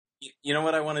You know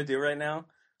what I want to do right now?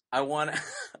 I want to,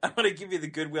 I want to give you the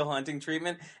Goodwill Hunting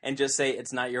treatment and just say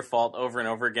it's not your fault over and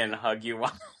over again and hug you.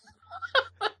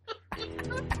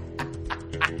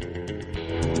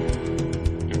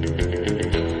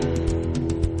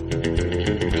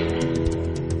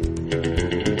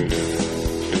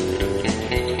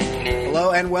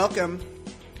 Hello and welcome.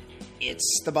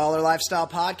 It's the Baller Lifestyle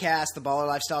Podcast,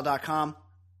 theballerlifestyle.com.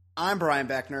 I'm Brian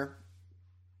Beckner.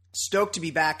 Stoked to be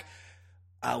back.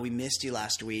 We missed you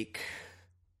last week.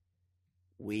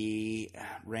 We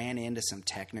ran into some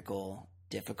technical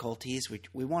difficulties.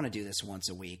 We want to do this once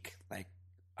a week.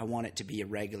 I want it to be a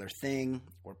regular thing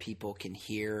where people can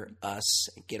hear us,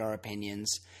 get our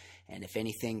opinions, and if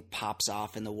anything pops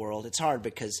off in the world, it's hard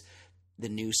because the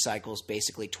news cycle is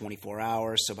basically 24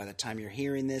 hours, so by the time you're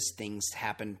hearing this, things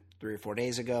happened 3 or 4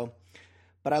 days ago.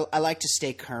 But I like to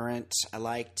stay current. I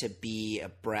like to be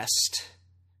abreast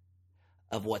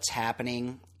of what's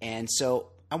happening, and so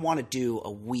I want to do a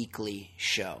weekly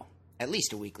show, at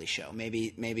least a weekly show.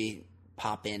 Maybe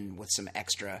pop in with some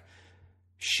extra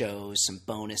shows, some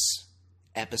bonus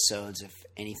episodes if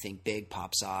anything big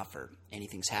pops off or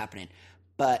anything's happening.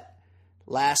 But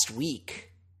last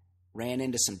week ran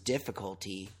into some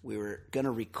difficulty. We were going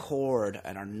to record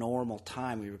at our normal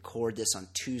time. We record this on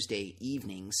Tuesday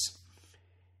evenings.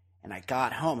 And I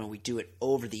got home, and we do it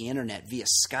over the internet via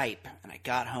Skype. And I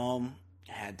got home,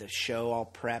 had the show all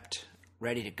prepped,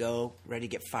 ready to go, ready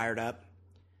to get fired up.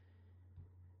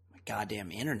 My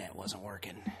goddamn internet wasn't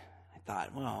working. I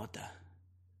thought, well,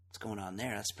 what's going on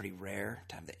there? That's pretty rare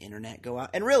to have the internet go out.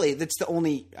 And really, that's the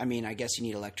only, I guess you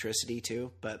need electricity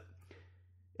too, but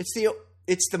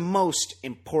it's the most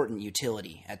important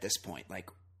utility at this point. Like,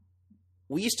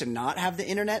 we used to not have the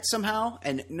internet somehow,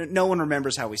 and no one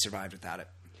remembers how we survived without it.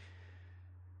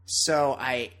 So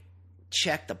I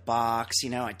checked the box,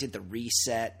 I did the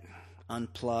reset,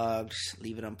 unplugged,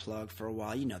 leave it unplugged for a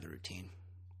while. You know the routine.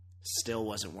 Still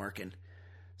wasn't working.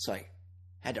 So I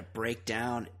had to break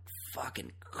down,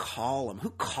 fucking call them. Who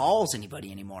calls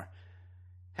anybody anymore?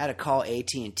 Had to call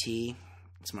AT&T.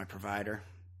 It's my provider.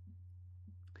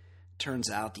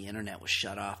 Turns out the internet was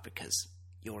shut off because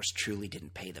yours truly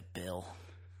didn't pay the bill.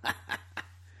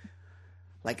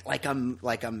 like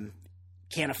I'm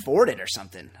can't afford it or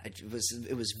something. It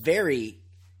was very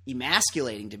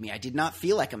emasculating to me. I did not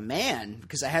feel like a man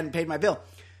because I hadn't paid my bill.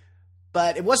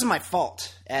 But it wasn't my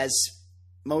fault, as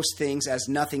most things, as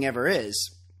nothing ever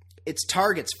is. It's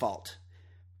Target's fault,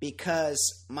 because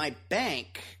my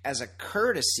bank, as a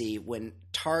courtesy, when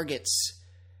Target's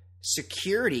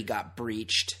security got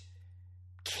breached,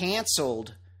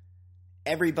 canceled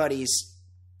everybody's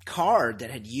card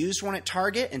that had used one at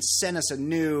Target and sent us a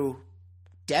new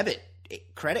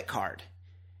credit card.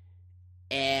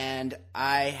 And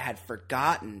I had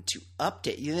forgotten to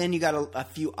update. Then you got a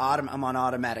few I'm on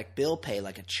automatic bill pay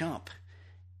like a chump.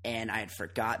 And I had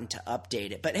forgotten to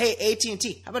update it. But hey,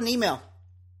 AT&T, how about an email?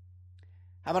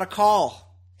 How about a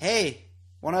call? Hey,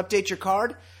 want to update your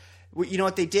card? You know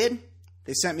what they did?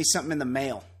 They sent me something in the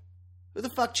mail. Who the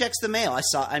fuck checks the mail? I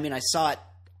saw it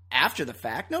after the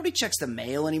fact. Nobody checks the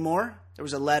mail anymore. There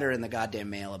was a letter in the goddamn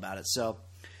mail about it. So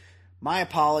my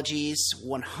apologies,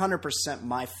 100%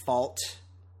 my fault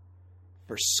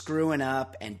for screwing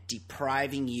up and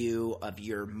depriving you of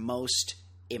your most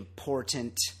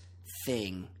important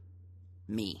thing,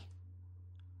 me.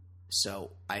 So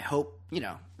I hope,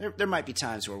 there might be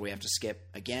times where we have to skip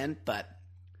again, but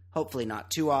hopefully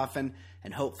not too often,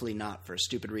 and hopefully not for a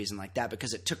stupid reason like that,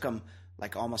 because it took them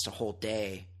like almost a whole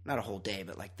day, not a whole day,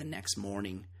 but like the next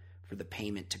morning for the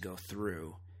payment to go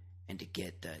through and to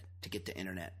get the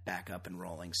internet back up and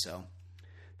rolling. So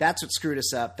that's what screwed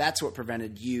us up. That's what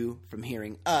prevented you from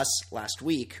hearing us last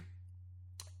week.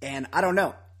 And I don't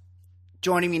know.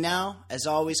 Joining me now, as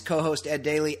always, co-host Ed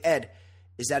Daly. Ed,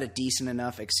 is that a decent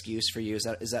enough excuse for you?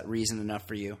 Is that reason enough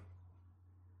for you?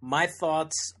 My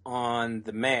thoughts on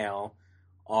the mail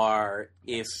are,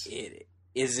 if it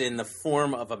is in the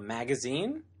form of a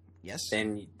magazine, yes,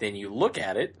 then you look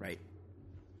at it. Right.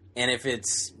 And if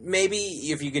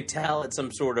you could tell it's some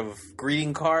sort of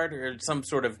greeting card or some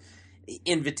sort of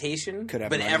invitation,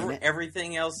 but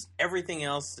everything else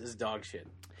is dog shit.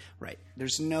 Right.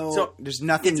 There's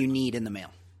nothing you need in the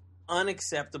mail.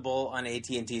 Unacceptable on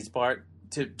AT&T's part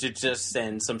to just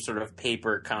send some sort of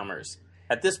paper commerce.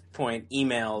 At this point,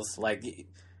 emails,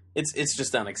 it's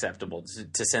just unacceptable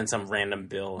to send some random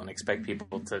bill and expect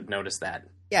people to notice that.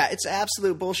 Yeah, it's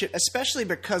absolute bullshit, especially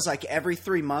because like every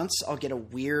 3 months I'll get a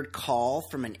weird call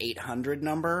from an 800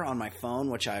 number on my phone,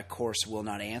 which I, of course, will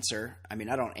not answer. I mean,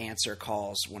 I don't answer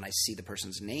calls when I see the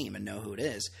person's name and know who it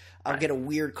is. I'll get a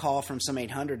weird call from some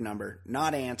 800 number,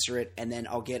 not answer it, and then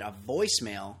I'll get a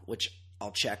voicemail, which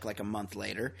I'll check like a month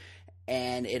later,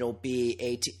 and it'll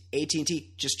be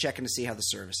AT&T just checking to see how the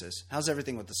service is. How's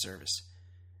everything with the service?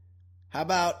 How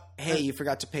about, hey, you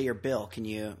forgot to pay your bill. Can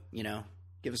you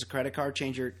give us a credit card,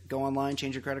 go online,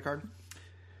 change your credit card?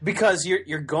 Because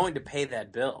you're going to pay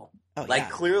that bill. Oh, like,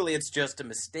 clearly it's just a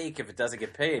mistake if it doesn't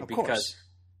get paid, because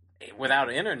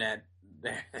without internet,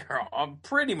 there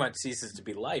pretty much ceases to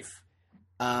be life.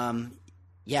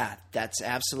 Yeah, that's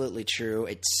absolutely true.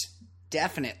 It's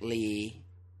definitely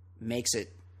makes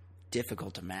it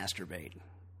difficult to masturbate.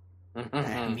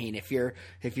 I mean, if you're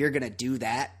going to do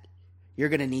that, you're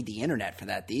going to need the internet for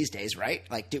that these days, right?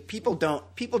 Like, people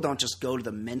don't just go to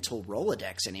the mental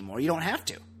Rolodex anymore. You don't have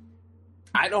to.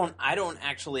 I don't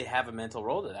actually have a mental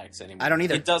Rolodex anymore. I don't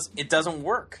either. It doesn't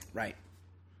work. Right.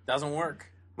 Doesn't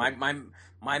work.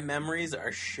 My memories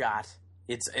are shot.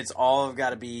 It's all got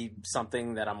to be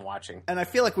something that I'm watching. And I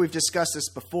feel like we've discussed this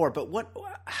before, but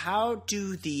how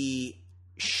do the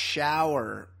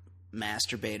shower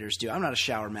masturbators do? I'm not a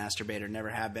shower masturbator, never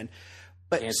have been.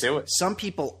 But can't do it. Some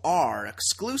people are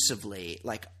exclusively,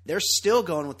 like, they're still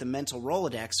going with the mental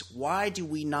Rolodex. Why do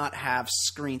we not have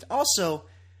screens? Also,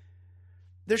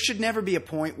 there should never be a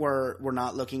point where we're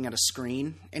not looking at a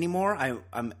screen anymore.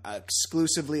 I'm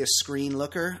exclusively a screen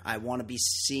looker. I want to be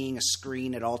seeing a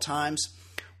screen at all times.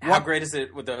 How great is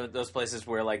it with those places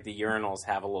where, like, the urinals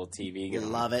have a little TV?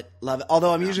 Love it.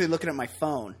 Although I'm usually looking at my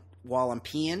phone while I'm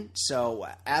peeing. So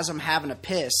as I'm having a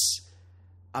piss,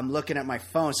 I'm looking at my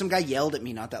phone. Some guy yelled at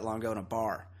me not that long ago in a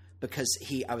bar because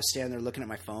I was standing there looking at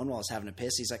my phone while I was having a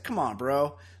piss. He's like, "Come on,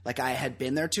 bro." Like, I had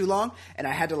been there too long, and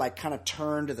I had to, like, kind of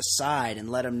turn to the side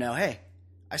and let him know, hey,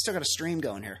 I still got a stream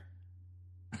going here.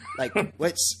 Like,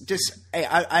 hey,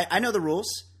 I know the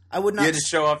rules. I would not. You had to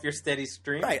show off your steady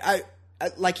stream? Right. I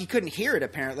like, he couldn't hear it,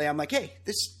 apparently. I'm like, hey,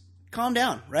 calm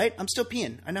down, right? I'm still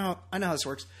peeing. I know how this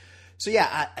works. So,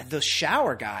 yeah, the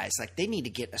shower guys, like, they need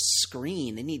to get a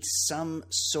screen. They need some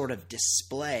sort of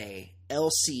display,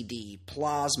 LCD,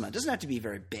 plasma. It doesn't have to be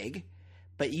very big,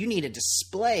 but you need a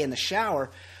display in the shower.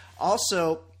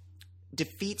 Also,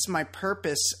 defeats my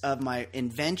purpose of my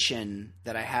invention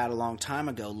that I had a long time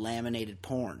ago, laminated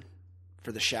porn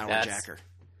for the shower jacker.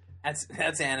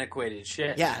 That's antiquated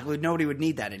shit. Yeah, nobody would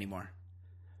need that anymore.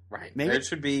 Right. Maybe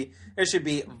there should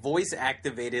be voice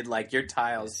activated, like your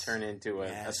tiles turn into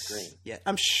a screen. Yeah.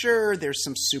 I'm sure there's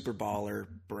some super baller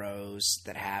bros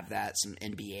that have that, some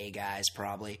NBA guys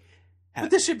probably.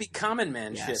 But this should be common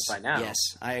man shit by now. Yes,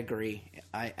 I agree.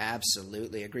 I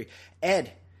absolutely agree.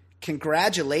 Ed,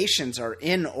 congratulations are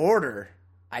in order.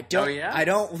 I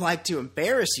don't like to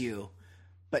embarrass you,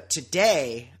 but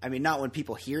today, I mean, not when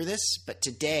people hear this, but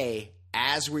today,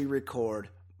 as we record,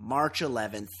 March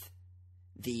 11th,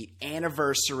 the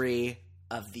anniversary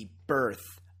of the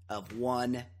birth of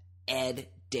one Ed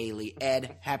Daly.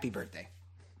 Ed, happy birthday.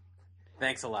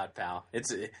 Thanks a lot, pal.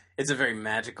 It's a very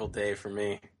magical day for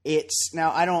me.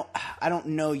 Now I don't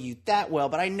know you that well,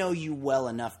 but I know you well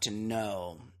enough to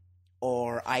know,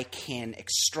 or I can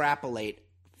extrapolate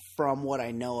from what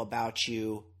I know about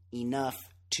you enough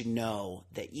to know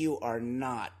that you are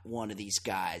not one of these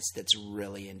guys that's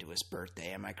really into his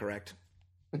birthday. Am I correct?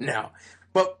 No,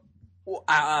 but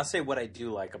I'll say what I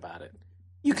do like about it.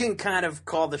 You can kind of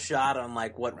call the shot on,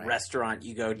 like, what restaurant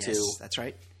you go to. That's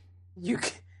right.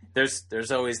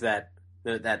 There's always that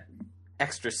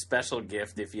extra special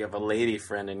gift if you have a lady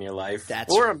friend in your life,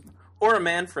 or a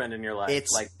man friend in your life.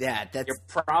 You're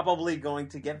probably going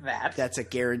to get that. That's a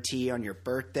guarantee on your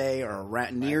birthday or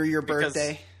near your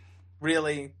birthday.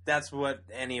 Really, that's what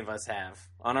any of us have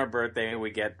on our birthday. We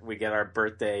get our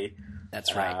birthday.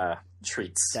 That's right.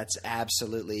 Treats. That's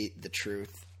absolutely the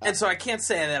truth. And so I can't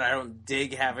say that I don't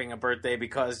dig having a birthday,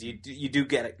 because you do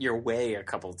get it your way a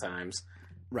couple times.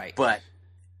 Right. But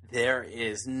there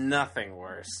is nothing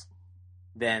worse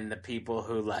than the people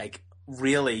who, like,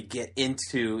 really get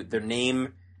into their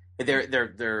name,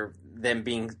 them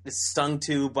being sung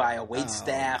to by a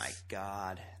waitstaff. Oh my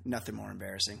God. Nothing more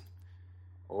embarrassing.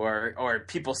 Or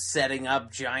people setting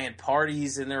up giant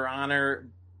parties in their honor.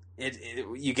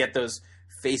 You get those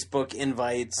Facebook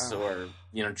invites or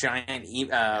giant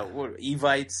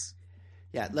evites.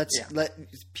 Yeah,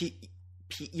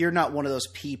 you're not one of those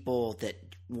people that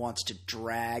wants to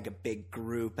drag a big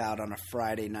group out on a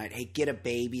Friday night. Hey, get a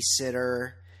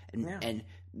babysitter and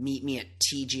meet me at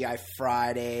TGI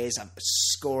Fridays. I've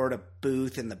scored a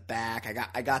booth in the back.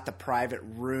 I got the private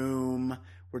room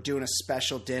We're doing a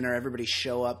special dinner. Everybody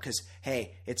show up because,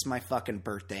 hey, it's my fucking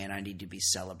birthday and I need to be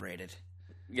celebrated.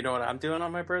 You know what I'm doing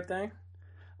on my birthday?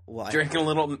 What? Drinking a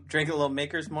little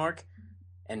Maker's Mark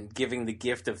and giving the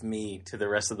gift of me to the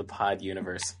rest of the pod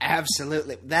universe.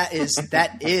 Absolutely. That is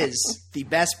the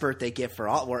best birthday gift for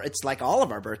all. Or it's like all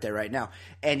of our birthday right now.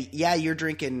 And yeah, you're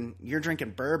drinking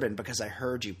bourbon because I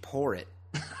heard you pour it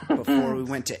before we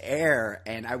went to air,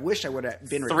 and I wish I would have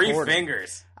been recording. Three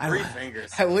fingers. I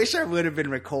wish I would have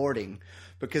been recording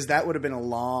because that would have been a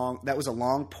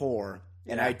long pour.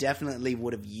 And I definitely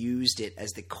would have used it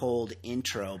as the cold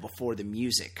intro before the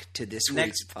music to this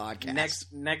week's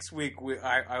podcast. Next week,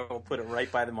 I will put it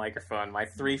right by the microphone. My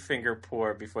 3-finger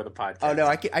pour before the podcast. Oh no,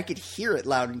 I could hear it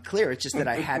loud and clear. It's just that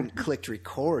I hadn't clicked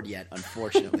record yet,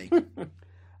 unfortunately.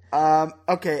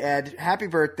 Okay, Ed, happy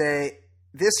birthday!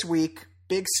 This week,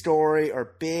 big story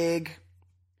or big.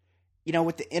 You know,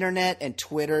 with the internet and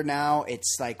Twitter now,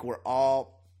 it's like we're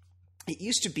all. It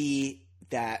used to be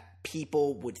that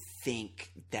people would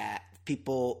think that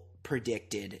people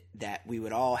predicted that we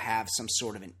would all have some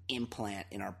sort of an implant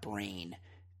in our brain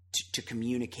to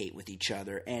communicate with each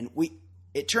other. And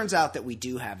it turns out that we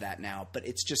do have that now, but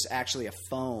it's just actually a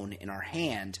phone in our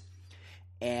hand.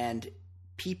 And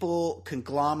people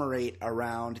conglomerate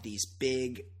around these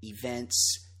big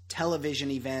events,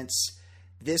 television events.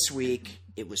 This week,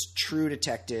 it was True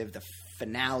Detective, the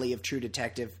finale of True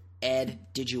Detective. Ed,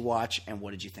 did you watch, and what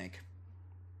did you think?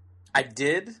 I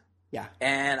did. Yeah.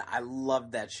 And I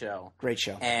loved that show. Great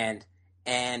show. And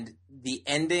the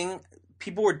ending,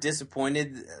 people were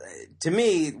disappointed. To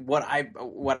me, what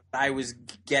I was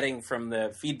getting from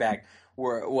the feedback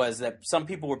was that some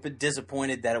people were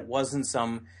disappointed that it wasn't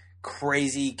some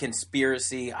crazy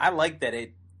conspiracy. I liked that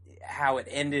how it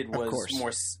ended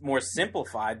was more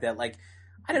simplified, that like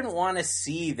I didn't want to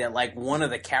see that like one of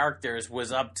the characters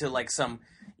was up to like some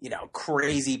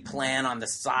crazy plan on the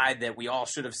side that we all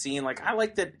should have seen. Like, I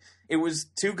like that it was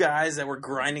two guys that were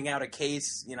grinding out a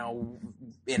case, in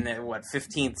the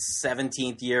 15th,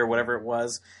 17th year, whatever it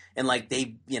was. And like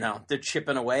they're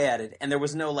chipping away at it. And there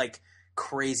was no like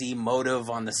crazy motive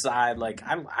on the side. Like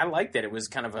I like that it was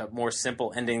kind of a more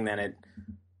simple ending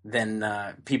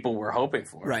than people were hoping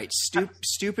for. Right.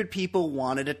 Stupid people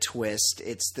wanted a twist.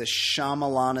 It's the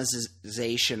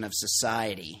Shyamalanization of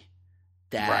society.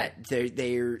 That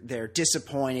they're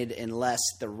disappointed unless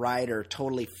the writer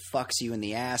totally fucks you in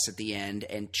the ass at the end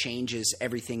and changes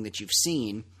everything that you've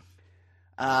seen.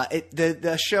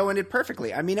 The show ended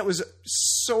perfectly. I mean, it was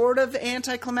sort of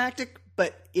anticlimactic,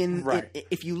 but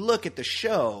if you look at the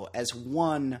show as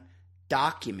one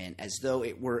document, as though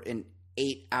it were an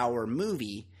 8-hour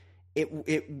movie,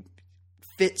 it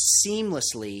fits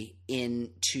seamlessly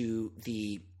into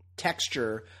the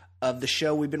texture of the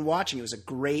show we've been watching. It was a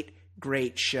great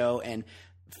show, and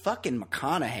fucking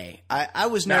McConaughey. I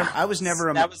was never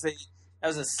a that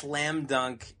was a slam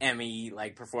dunk Emmy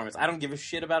like performance. I don't give a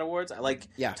shit about awards. I like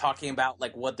talking about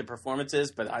like what the performance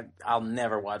is, but I'll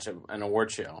never watch an award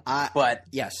show. But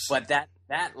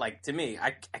that like to me,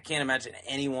 I can't imagine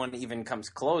anyone even comes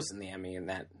close in the Emmy in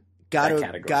that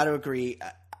category. Got to agree.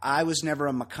 I was never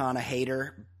a McConaughey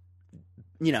hater,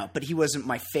 but he wasn't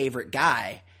my favorite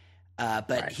guy.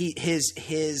 But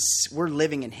we're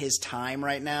living in his time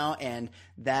right now, and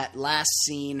that last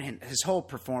scene and his whole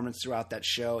performance throughout that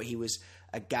show, he was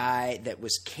a guy that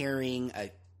was carrying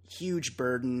a huge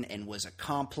burden and was a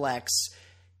complex,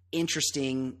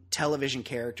 interesting television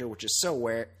character, which is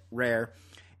so rare.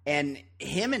 And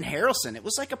him and Harrelson, it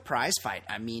was like a prize fight.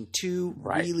 I mean, two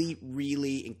really,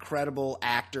 really incredible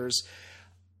actors.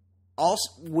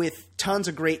 Also, with tons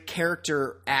of great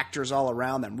character actors all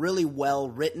around them. Really well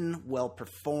written, well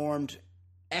performed,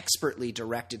 expertly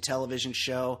directed television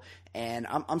show. And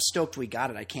I'm stoked we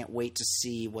got it. I can't wait to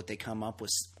see what they come up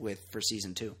with for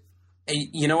season 2. And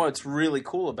you know what's really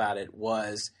cool about it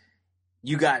was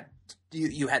you had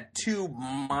two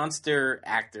monster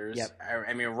actors. Yep.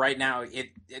 I mean, right now,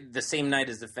 the same night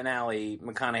as the finale,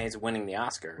 McConaughey's winning the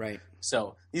Oscar. Right.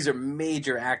 So these are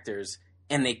major actors,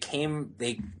 and they came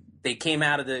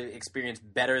out of the experience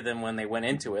better than when they went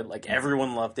into it. Like,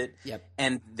 everyone loved it. Yep.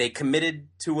 And they committed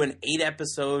to an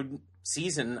 8-episode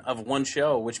season of one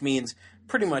show, which means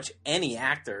pretty much any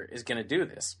actor is going to do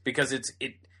this because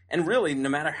and really, no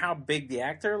matter how big the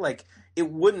actor, like, it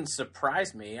wouldn't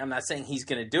surprise me. I'm not saying he's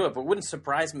going to do it, but it wouldn't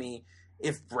surprise me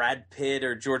if Brad Pitt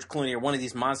or George Clooney or one of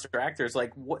these monster actors,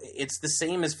 like, it's the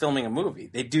same as filming a movie.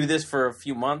 They do this for a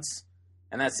few months.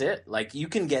 And that's it. Like, you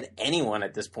can get anyone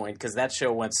at this point because that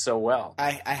show went so well.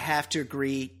 I have to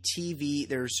agree. TV,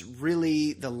 there's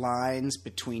really the lines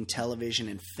between television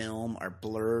and film are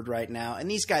blurred right now. And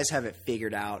these guys have it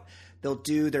figured out. they'll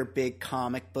do their big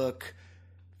comic book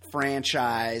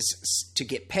franchise to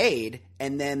get paid,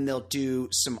 and then they'll do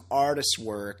some artist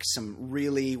work, some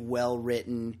really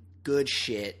well-written, good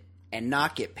shit, and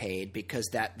not get paid because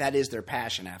that is their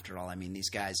passion after all. I mean, these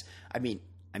guys, I mean,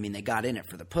 they got in it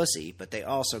for the pussy, but they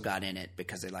also got in it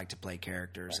because they like to play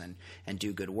characters and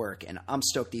do good work. And I'm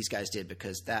stoked these guys did,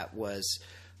 because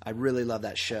I really love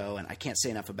that show, and I can't say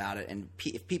enough about it. And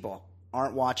if people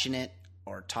aren't watching it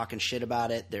or talking shit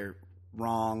about it, they're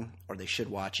wrong, or they should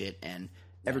watch it. And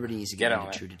everybody needs to get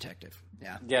into True Detective.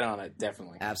 Yeah, get on it,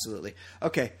 definitely. Absolutely.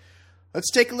 Okay,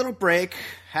 let's take a little break.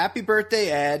 Happy birthday,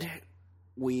 Ed.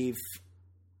 We've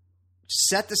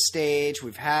set the stage.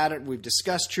 We've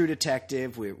discussed True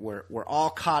Detective. We're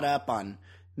all caught up on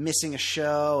missing a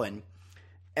show and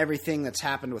everything that's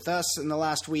happened with us in the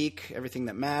last week, everything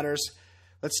that matters.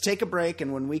 Let's take a break,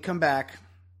 and when we come back,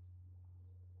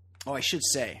 I should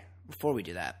say, before we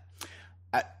do that,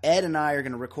 Ed and I are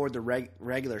going to record the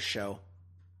regular show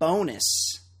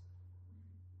bonus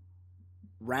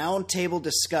roundtable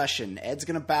discussion. Ed's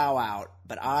going to bow out,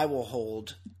 but I will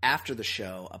hold, after the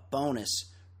show, a bonus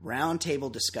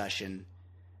roundtable discussion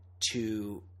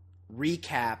to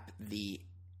recap the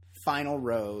final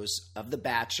rose of The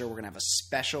Bachelor. We're going to have a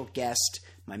special guest.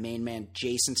 My main man,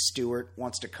 Jason Stewart,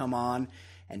 wants to come on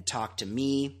and talk to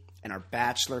me and our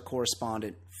Bachelor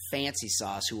correspondent, Fancy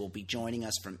Sauce, who will be joining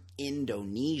us from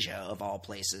Indonesia, of all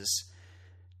places.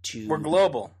 We're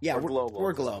global. Yeah, we're global.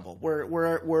 We're global.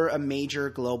 We're a major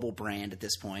global brand at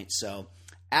this point. So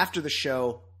after the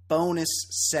show, bonus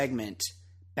segment,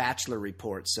 Bachelor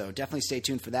Report. So definitely stay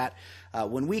tuned for that.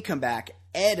 When we come back,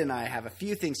 Ed and I have a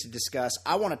few things to discuss.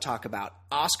 I want to talk about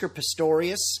Oscar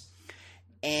Pistorius,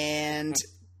 and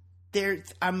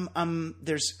there's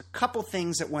a couple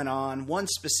things that went on. One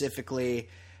specifically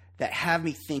that have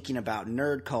me thinking about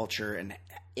nerd culture and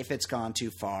if it's gone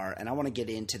too far, and I want to get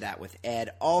into that with Ed.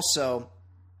 Also,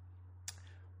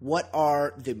 what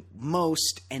are the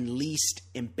most and least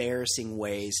embarrassing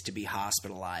ways to be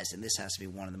hospitalized? And this has to be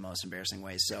one of the most embarrassing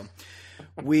ways. So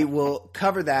we will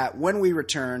cover that when we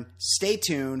return. Stay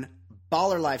tuned.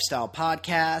 Baller Lifestyle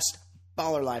Podcast,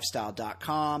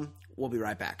 ballerlifestyle.com. We'll be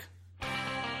right back.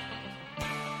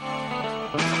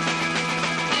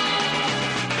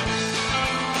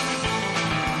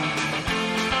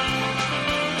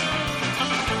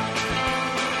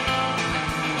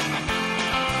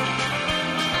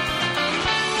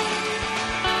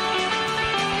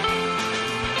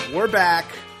 We're back.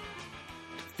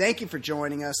 Thank you for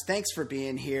joining us. Thanks for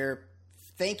being here.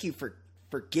 Thank you for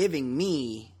forgiving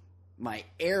me my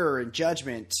error in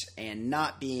judgment and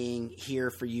not being here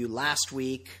for you last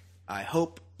week. I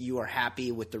hope you are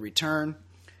happy with the return.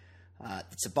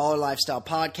 It's a Baller Lifestyle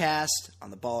Podcast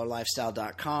on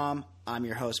theballerlifestyle.com. I'm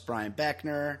your host, Brian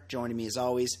Beckner. Joining me as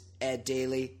always, Ed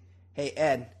Daly. Hey,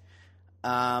 Ed.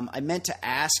 I meant to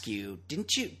ask you,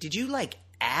 did you like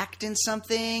act in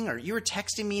something, or you were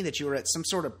texting me that you were at some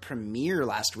sort of premiere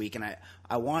last week, and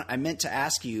I meant to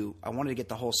ask you, I wanted to get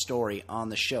the whole story on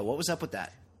the show. What was up with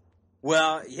that?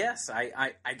 Well, yes,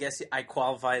 I guess I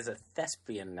qualify as a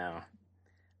thespian now.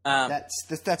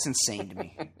 That's insane to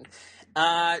me.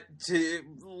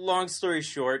 Long story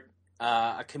short,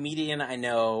 a comedian I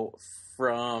know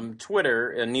from Twitter,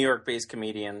 a New York-based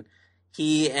comedian,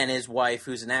 he and his wife,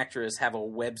 who's an actress, have a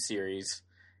web series.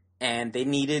 And they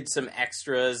needed some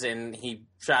extras, and he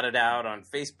shot it out on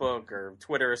Facebook or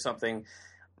Twitter or something.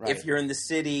 Right. If you're in the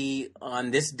city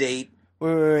on this date...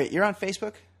 Wait. You're on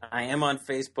Facebook? I am on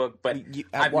Facebook, but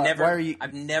I've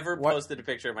never posted a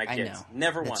picture of my kids. I know.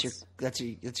 Never once. That's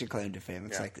your claim to fame.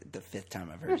 It's like the fifth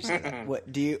time I've heard you say that.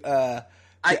 What do you... All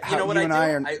I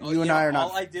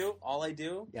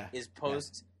do is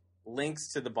post links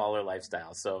to the Baller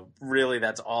Lifestyle. So really,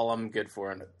 that's all I'm good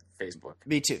for on Facebook.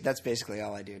 Me too. That's basically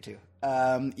all I do too.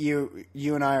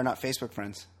 You and I are not Facebook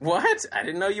friends. What? I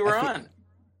didn't know you were on.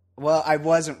 Well, I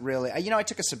wasn't really. I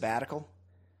took a sabbatical.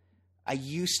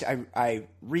 I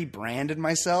rebranded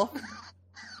myself.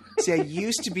 See, I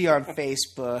used to be on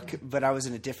Facebook, but I was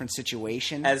in a different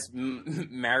situation. As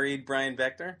married Brian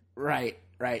Beckner? Right.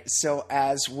 So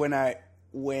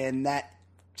when that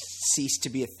ceased to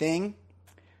be a thing,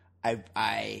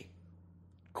 I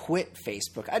quit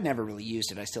Facebook. I'd never really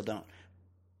used it. I still don't.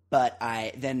 But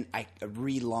I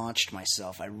relaunched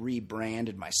myself. I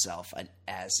rebranded myself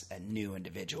as a new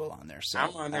individual on there. So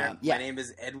I'm on there. My name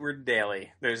is Edward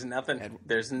Daly. There's nothing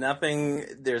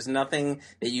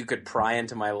that you could pry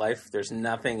into my life. There's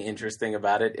nothing interesting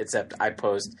about it except I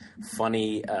post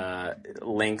funny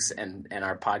links and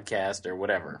our podcast or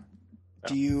whatever.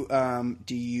 Do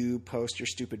you post your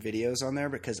stupid videos on there?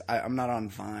 Because I'm not on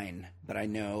Vine, but I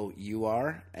know you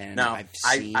are, and No, I've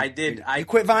seen. I did. You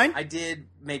quit Vine? I did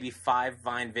maybe 5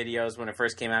 Vine videos when it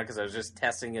first came out because I was just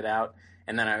testing it out,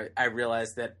 and then I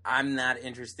realized that I'm not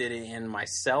interested in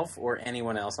myself or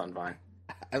anyone else on Vine.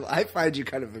 I find you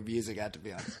kind of amusing, I have to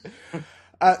be honest.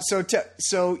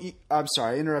 I'm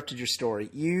sorry, I interrupted your story.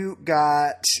 You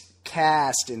got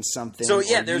cast in something. So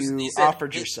yeah, you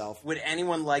offered yourself. Would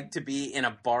anyone like to be in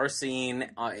a bar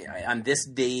scene on this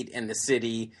date in the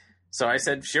city? So I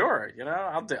said, sure.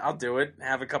 I'll do it.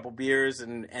 Have a couple beers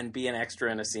and be an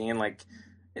extra in a scene. Like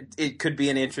it could be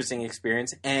an interesting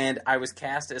experience. And I was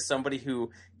cast as somebody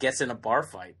who gets in a bar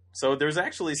fight. So there's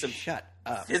actually some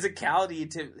physicality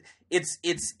to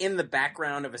it's in the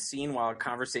background of a scene while a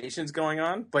conversation's going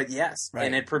on. But yes, right.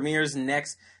 And it premieres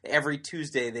every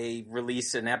Tuesday. They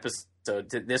release an episode.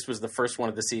 This was the first one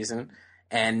of the season,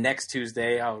 and next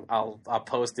Tuesday I'll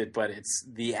post it. But it's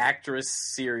the Actress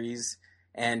series,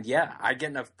 and yeah, I get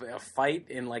in a fight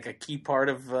in like a key part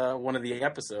of one of the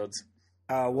episodes.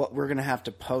 What we're gonna have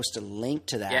to post a link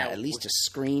to that, at least a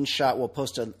screenshot. We'll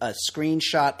post a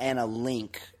screenshot and a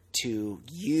link to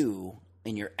you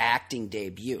in your acting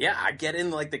debut. Yeah, I get in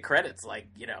like the credits, like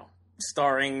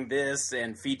starring this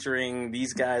and featuring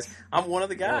these guys. I'm one of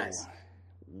the guys.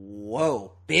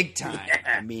 Whoa, big time! Yeah.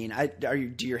 I mean,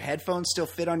 do your headphones still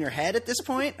fit on your head at this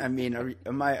point? I mean, are you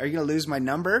gonna lose my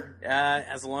number?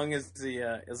 As long as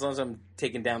I'm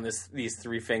taking down these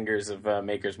 3 fingers of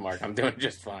Maker's Mark, I'm doing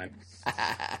just fine.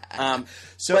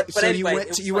 So anyway,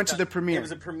 you went to the premiere. It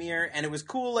was a premiere, and it was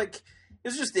cool. Like it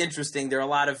was just interesting. There are a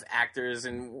lot of actors,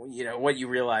 and what you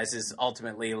realize is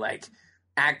ultimately like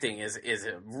acting is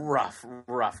a rough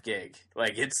gig.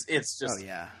 Like it's just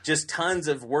just tons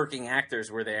of working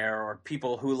actors were there, or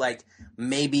people who like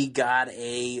maybe got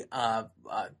a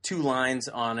 2 lines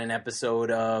on an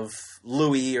episode of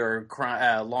Louis or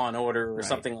Law and Order or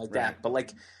something like that. But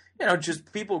like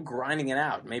just people grinding it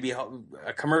out, maybe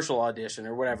a commercial audition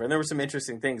or whatever. And there were some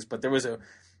interesting things, but there was a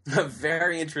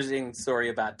very interesting story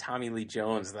about Tommy Lee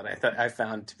Jones that I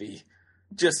found to be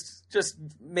just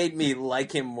made me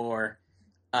like him more.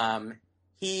 Some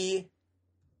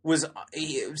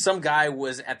guy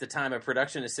was at the time a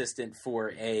production assistant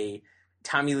for a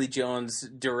Tommy Lee Jones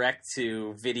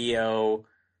direct-to-video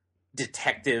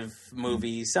detective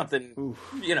movie, something.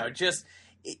 Oof.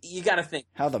 You got to think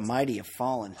how the mighty have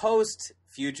fallen. Post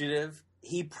Fugitive,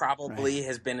 he probably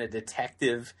has been a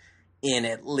detective in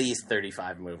at least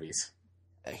 35 movies.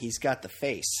 He's got the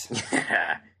face.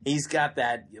 He's got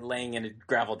that laying in a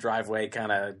gravel driveway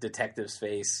kind of detective's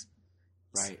face.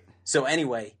 Right. So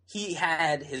anyway, he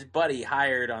had his buddy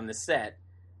hired on the set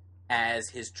as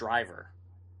his driver.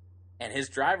 And his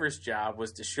driver's job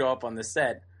was to show up on the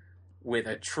set with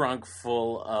a trunk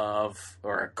full of,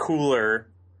 or a cooler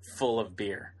full of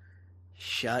beer.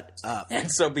 Shut up.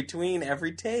 And so between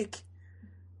every take,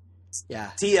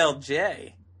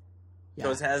 TLJ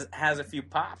has a few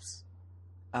pops.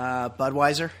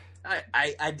 Budweiser?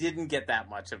 I didn't get that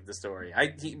much of the story.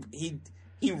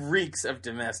 He reeks of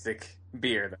domestic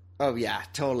beer. Oh yeah,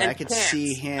 totally. And I could cans.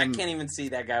 see him. I can't even see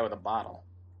that guy with a bottle.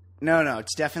 No,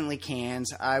 it's definitely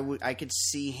cans. I could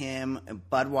see him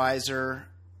Budweiser,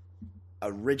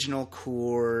 original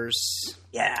Coors.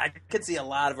 Yeah, I could see a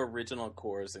lot of original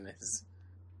Coors in his.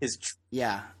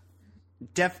 Yeah.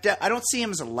 I don't see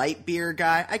him as a light beer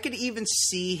guy. I could even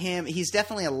see him. He's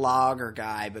definitely a lager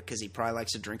guy because he probably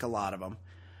likes to drink a lot of them.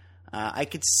 I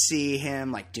could see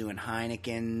him like doing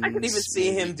Heineken. I could even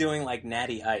see him doing like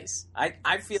Natty Ice.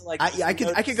 I feel like I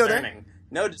could go there.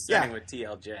 No discerning with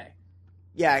TLJ.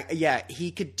 Yeah,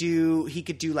 he could do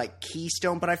like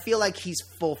Keystone, but I feel like he's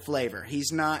full flavor. He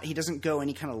doesn't go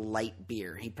any kind of light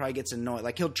beer. He probably gets annoyed.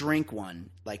 Like he'll drink one.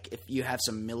 Like if you have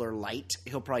some Miller Lite,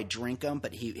 he'll probably drink them,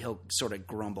 but he'll sort of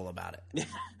grumble about it. Yeah.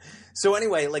 So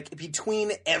anyway, like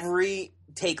between every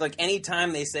take, like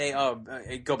anytime they say, "Oh,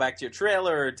 go back to your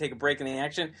trailer" or take a break in the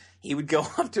action, he would go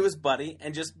up to his buddy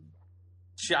and just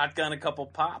shotgun a couple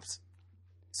pops.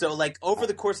 So like over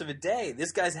the course of a day,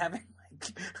 this guy's having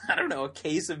I don't know, a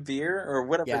case of beer or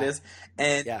whatever it is.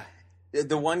 And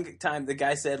the one time the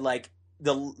guy said like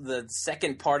the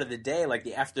second part of the day, like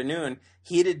the afternoon,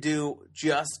 he had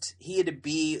to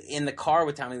be in the car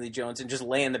with Tommy Lee Jones and just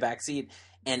lay in the back seat.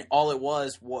 And all it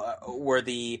was were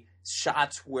the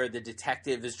shots where the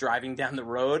detective is driving down the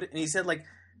road. And he said like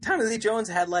Tommy Lee Jones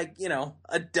had like,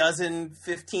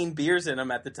 15 beers in him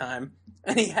at the time.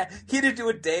 And he had to do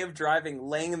a day of driving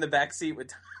laying in the back seat with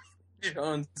Tommy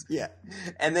Jones. Yeah.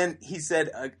 And then he said,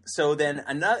 so then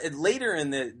later in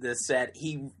the set,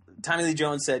 Tommy Lee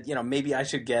Jones said, maybe I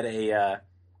should get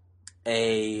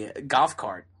a golf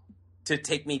cart to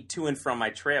take me to and from my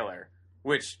trailer,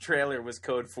 which trailer was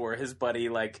code for his buddy,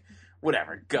 like,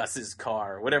 whatever, Gus's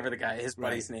car, or whatever his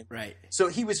buddy's name. Right. So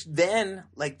he was then,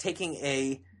 like, taking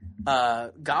a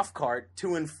golf cart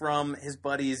to and from his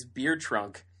buddy's beer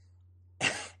trunk.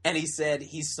 And he said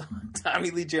he saw Tommy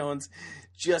Lee Jones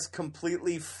just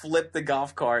completely flip the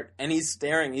golf cart, and he's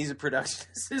staring. He's a production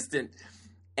assistant.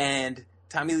 And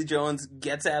Tommy Lee Jones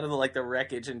gets out of the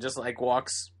wreckage and just, like,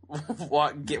 walks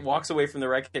away from the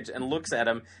wreckage and looks at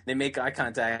him. They make eye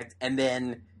contact, and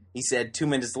then he said 2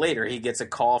 minutes later he gets a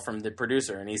call from the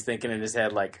producer, and he's thinking in his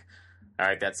head, like, all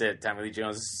right, that's it. Tommy Lee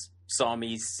Jones saw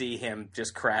me see him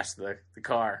just crash the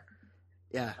car.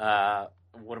 Yeah.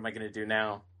 What am I going to do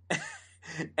now?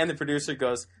 And the producer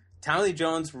goes, Tommy Lee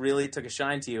Jones really took a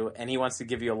shine to you, and he wants to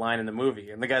give you a line in the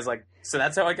movie. And the guy's like, so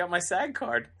that's how I got my SAG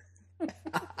card.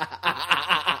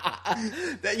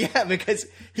 Yeah, because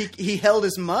he held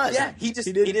his mud. Yeah, he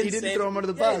didn't throw him under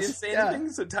the bus. He didn't say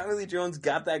anything. So Tommy Lee Jones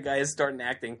got that guy to start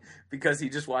acting because he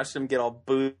just watched him get all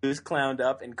booze clowned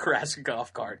up and crash a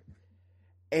golf cart.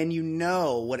 And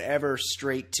whatever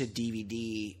straight to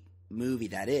DVD movie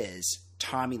that is,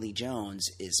 Tommy Lee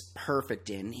Jones is perfect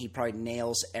in. He probably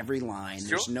nails every line. Sure.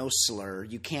 There's no slur.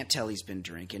 You can't tell he's been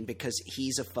drinking because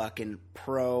he's a fucking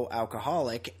pro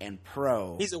alcoholic and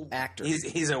pro actor.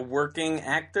 He's a working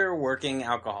actor, working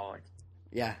alcoholic.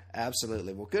 Yeah,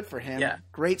 absolutely. Well, good for him. Yeah.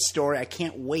 Great story. I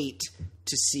can't wait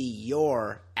to see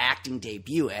your acting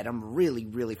debut, Ed. I'm really,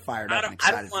 really fired up and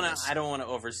excited for this. I don't want to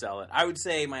oversell it. I would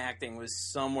say my acting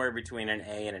was somewhere between an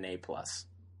A and an A+.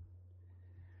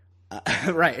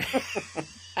 Right.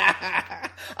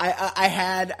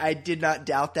 I did not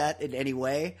doubt that in any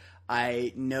way.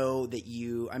 I know that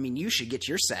you should get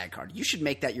your SAG card. You should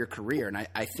make that your career, and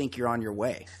I think you're on your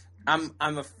way. I'm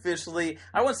officially,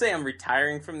 I won't say I'm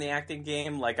retiring from the acting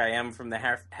game like I am from the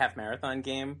half marathon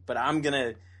game, but I'm going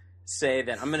to say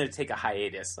that I'm going to take a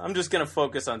hiatus. I'm just going to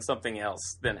focus on something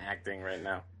else than acting right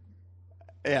now.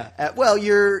 Yeah. Well,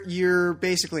 you're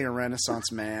basically a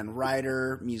Renaissance man,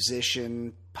 writer,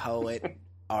 musician, poet,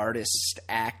 artist,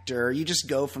 actor. You just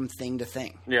go from thing to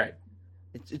thing. Right.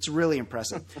 It's really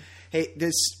impressive. Hey,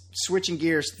 switching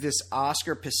gears, this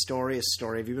Oscar Pistorius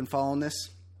story. Have you been following this?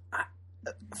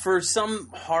 For some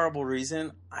horrible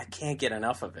reason, I can't get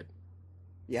enough of it.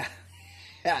 Yeah.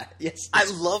 Yeah. Yes. I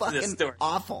love this story.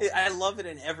 Awful. I love it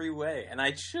in every way, and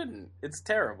I shouldn't. It's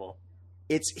terrible.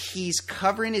 He's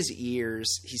covering his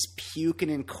ears. He's puking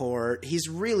in court. He's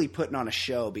really putting on a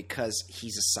show because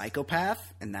he's a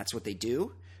psychopath, and that's what they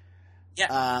do.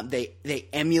 Yeah. They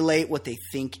emulate what they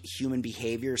think human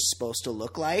behavior is supposed to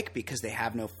look like because they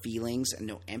have no feelings and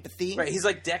no empathy. Right. He's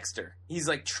like Dexter. He's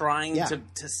like trying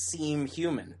to seem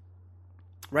human.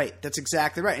 Right. That's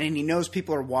exactly right. And he knows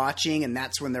people are watching, and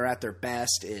that's when they're at their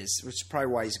best, which is probably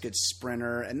why he's a good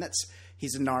sprinter. And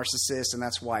he's a narcissist, and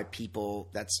that's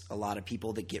a lot of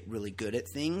people that get really good at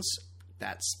things.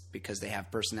 That's because they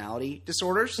have personality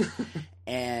disorders.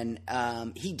 And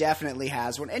he definitely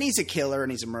has one. And he's a killer,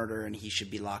 and he's a murderer, and he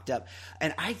should be locked up.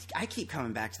 And I keep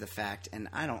coming back to the fact, and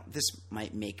this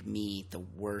might make me the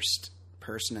worst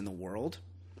person in the world,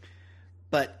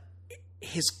 but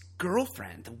his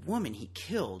girlfriend, the woman he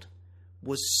killed,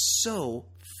 was so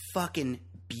fucking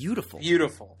beautiful.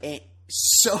 Beautiful. And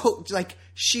so, like,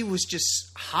 she was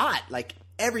just hot. Like,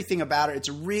 everything about her.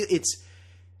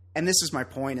 And this is my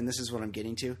point, and this is what I'm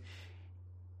getting to.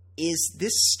 Is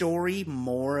this story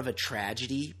more of a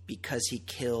tragedy because he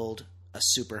killed a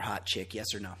super hot chick?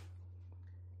 Yes or no?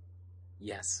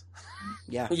 Yes.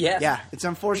 Yeah. Yes. Yeah. It's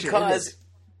unfortunate. Because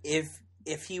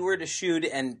if he were to shoot,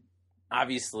 and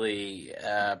obviously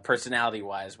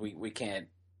personality-wise, we can't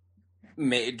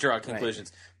draw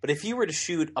conclusions. Right. But if you were to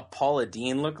shoot a Paula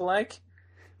Deen lookalike,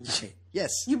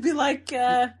 yes, you'd be like,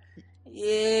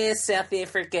 yeah, South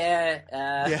Africa.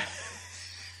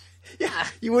 Yeah,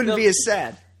 you wouldn't be as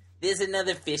sad. There's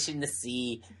another fish in the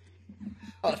sea.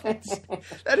 Oh,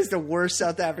 that is the worst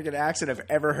South African accent I've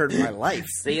ever heard in my life.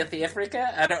 South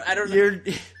Africa? I don't know. You're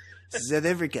South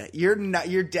Africa. You're not.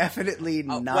 You're definitely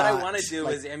not. What I want to do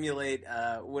is emulate.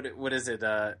 What is it?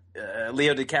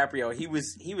 Leo DiCaprio.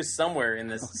 He was somewhere in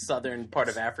the southern part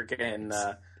of Africa in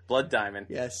Blood Diamond.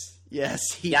 Yes.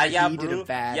 He did a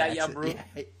bad accent.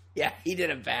 Yeah, he did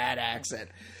a bad accent.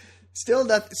 Still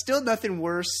nothing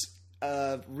worse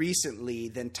recently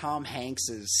than Tom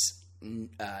Hanks's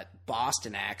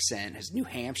Boston accent, his New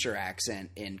Hampshire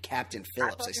accent in Captain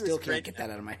Phillips. I still can't get that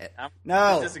out of my head.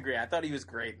 I disagree. I thought he was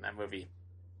great in that movie.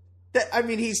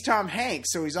 He's Tom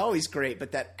Hanks, so he's always great,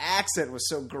 but that accent was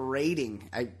so grating.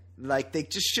 They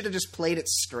just should have just played it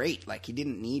straight. Like, he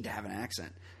didn't need to have an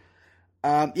accent.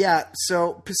 Yeah,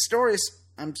 so Pistorius,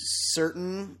 I'm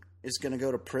certain, is going to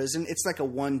go to prison. It's like a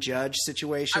one-judge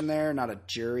situation there, not a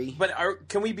jury. But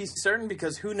can we be certain?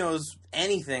 Because who knows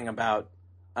anything about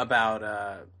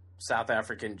South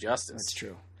African justice? That's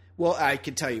true. Well, I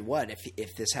could tell you what,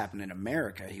 if this happened in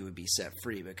America, he would be set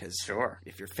free because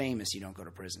if you're famous, you don't go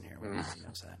to prison here. Everybody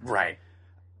knows that. Right.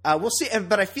 We'll see,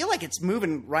 but I feel like it's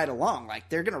moving right along. Like,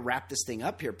 they're going to wrap this thing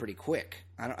up here pretty quick.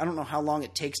 I don't know how long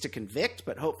it takes to convict,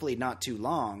 but hopefully not too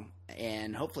long.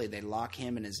 And hopefully they lock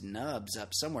him and his nubs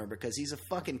up somewhere because he's a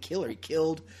fucking killer. He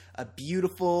killed a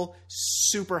beautiful,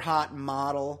 super hot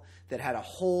model that had a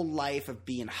whole life of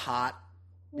being hot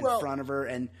in front of her.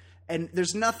 And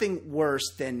there's nothing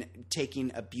worse than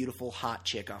taking a beautiful, hot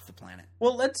chick off the planet.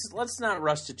 Well, let's not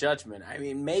rush to judgment. I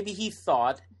mean, maybe he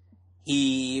thought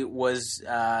he was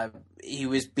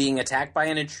being attacked by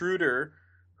an intruder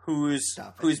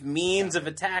whose means of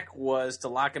attack was to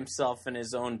lock himself in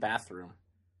his own bathroom.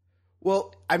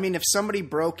 Well, I mean, if somebody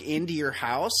broke into your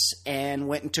house and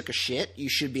went and took a shit, you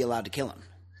should be allowed to kill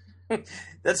him.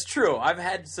 That's true. I've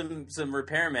had some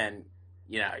repairmen,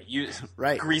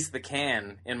 grease the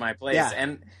can in my place,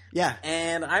 and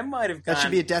I might have gone. That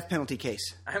should be a death penalty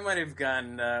case. I might have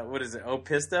gone. What is it?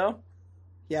 Opisto?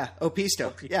 Yeah,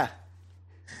 Opisto. Yeah.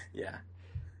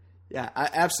 Yeah,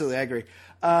 absolutely, I agree.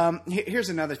 Here's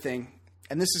another thing,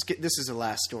 and this is the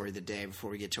last story of the day before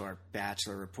we get to our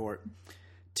Bachelor report.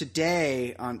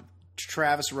 Today on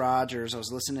Travis Rogers, I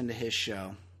was listening to his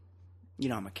show. You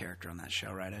know I'm a character on that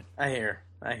show, right, Ed? I hear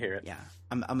it. Yeah,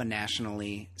 I'm a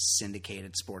nationally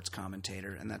syndicated sports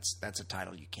commentator, and that's a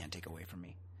title you can't take away from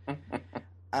me.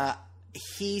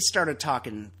 He started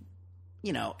talking,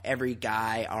 every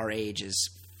guy our age's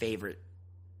favorite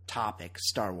topic,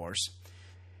 Star Wars.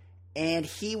 And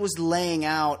he was laying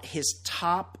out his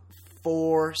top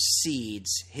 4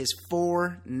 seeds, his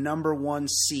 4 number 1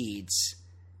 seeds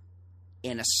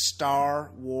in a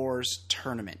Star Wars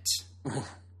tournament.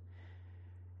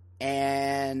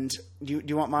 And do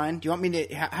you want mine? Do you want me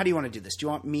to? How do you want to do this? Do you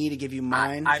want me to give you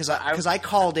mine? Because I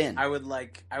called in. I would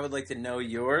like to know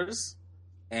yours,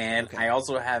 and I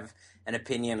also have an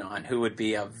opinion on who would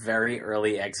be a very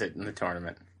early exit in the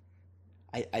tournament.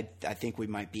 I think we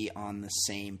might be on the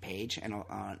same page, and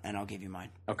I'll give you mine.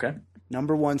 Okay.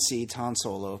 Number 1 seed, Han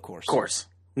Solo, of course. Of course.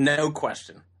 No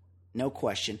question. No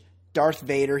question. Darth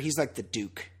Vader, he's like the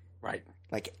Duke. Right.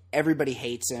 Like, everybody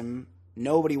hates him.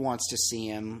 Nobody wants to see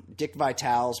him. Dick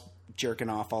Vitale's jerking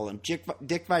off all of them.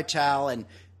 Dick Vitale and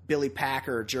Billy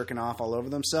Packer are jerking off all over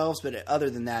themselves, but other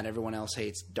than that, everyone else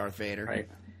hates Darth Vader. Right.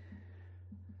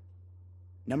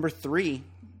 Number 3,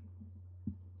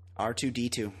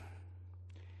 R2-D2.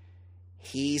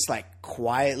 He's like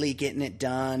quietly getting it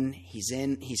done. He's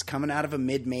coming out of a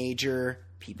mid-major.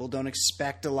 People don't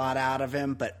expect a lot out of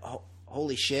him, but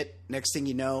holy shit, next thing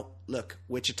you know, look,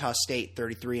 Wichita State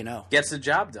 33-0. Gets the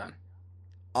job done.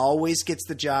 Always gets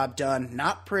the job done.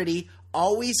 Not pretty,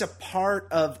 always a part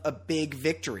of a big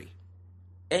victory.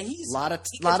 And he's a lot of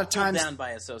times down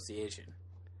by association.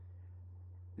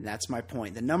 And that's my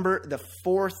point. The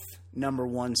 4th number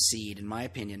 1 seed, in my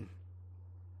opinion,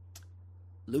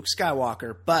 Luke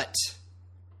Skywalker, but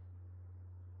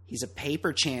he's a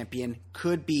paper champion,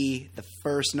 could be the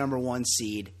first number 1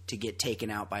 seed to get taken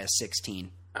out by a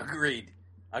 16. Agreed.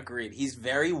 He's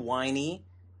very whiny.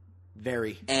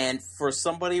 Very. And for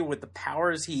somebody with the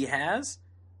powers he has,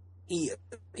 he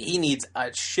needs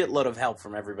a shitload of help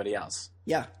from everybody else.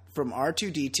 Yeah, from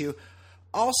R2-D2.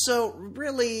 Also,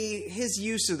 really, his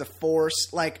use of the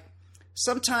Force, like,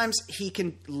 sometimes he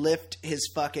can lift his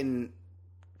fucking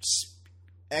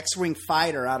X-Wing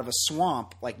fighter out of a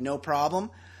swamp, like, no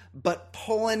problem. But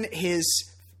pulling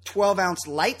his 12-ounce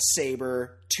lightsaber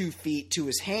 2 feet to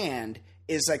his hand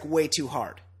is, like, way too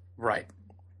hard. Right.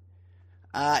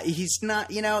 The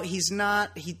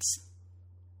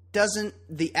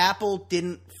apple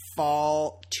didn't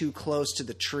fall too close to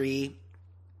the tree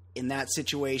in that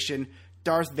situation.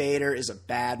 Darth Vader is a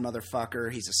bad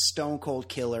motherfucker. He's a stone cold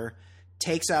killer.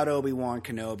 Takes out Obi-Wan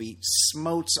Kenobi,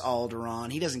 smotes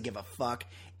Alderaan. He doesn't give a fuck.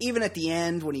 Even at the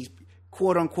end, when he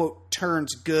quote unquote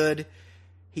turns good,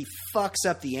 he fucks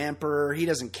up the Emperor. He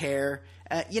doesn't care.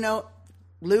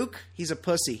 Luke, he's a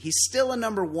pussy. He's still a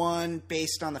number 1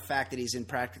 based on the fact that he's in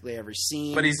practically every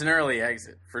scene. But he's an early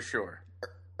exit, for sure.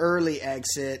 Early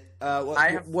exit.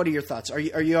 What are your thoughts? Are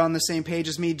you on the same page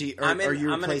as me? Are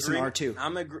you replacing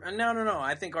R2? No.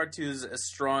 I think R2's a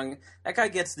strong... That guy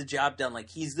gets the job done. Like,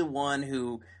 he's the one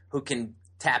who can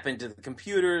tap into the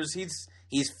computers.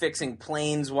 He's fixing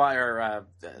planes or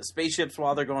spaceships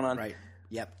while they're going on. Right.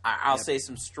 Yep. I'll say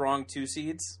some strong 2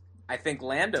 seeds. I think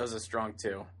Lando's a strong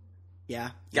 2.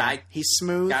 Yeah. Guy, he's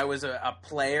smooth. Guy was a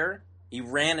player. He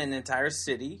ran an entire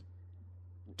city.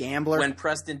 Gambler. When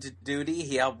pressed into duty,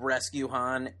 he helped rescue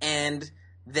Han, and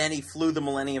then he flew the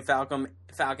Millennium Falcon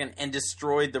and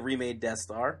destroyed the remade Death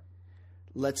Star.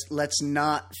 Let's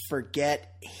not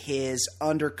forget his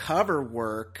undercover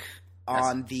work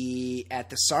at the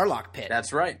Sarlacc pit.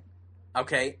 That's right.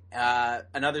 Okay,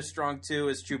 another strong 2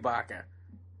 is Chewbacca.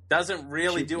 Doesn't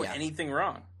really do anything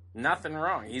wrong. Nothing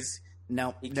wrong. He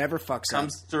never fucks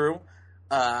comes up. through.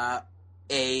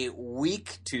 A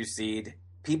weak 2 seed.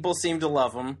 People seem to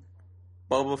love him.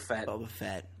 Boba Fett.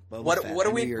 What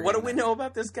do we know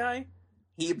about this guy?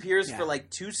 He appears for like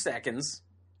 2 seconds.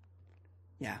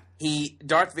 Yeah.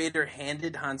 Darth Vader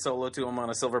handed Han Solo to him on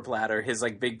a silver platter, his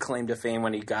like big claim to fame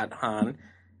when he got Han.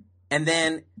 And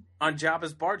then on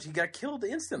Jabba's barge, he got killed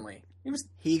instantly.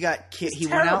 He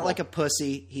went out like a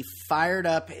pussy. He fired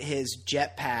up his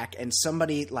jetpack and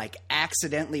somebody like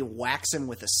accidentally whacks him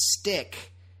with a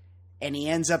stick and he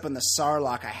ends up in the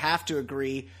Sarlacc. I have to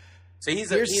agree. So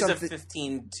he's a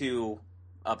 15-2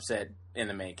 upset in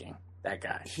the making, that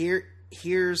guy.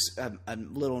 Here's a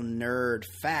little nerd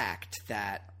fact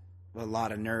that a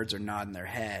lot of nerds are nodding their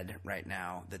head right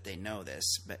now that they know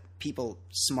this, but people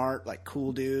smart, like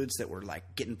cool dudes that were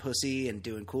like getting pussy and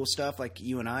doing cool stuff like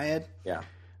you and I had. Yeah.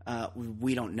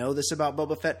 We don't know this about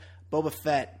Boba Fett. Boba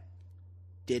Fett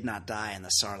did not die in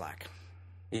the Sarlacc.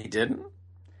 He didn't?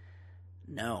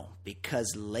 No,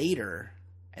 because later,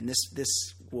 and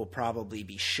this will probably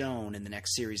be shown in the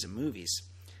next series of movies,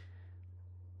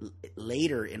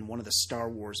 later in one of the Star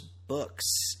Wars books,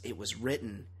 it was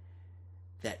written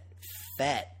that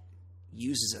Fett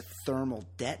uses a thermal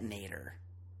detonator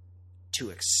to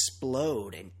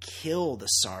explode and kill the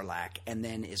Sarlacc and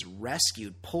then is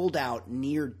rescued, pulled out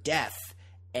near death,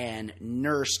 and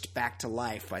nursed back to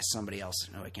life by somebody else.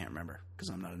 No, I can't remember because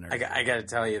I'm not a nerd. I got to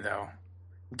tell you, though,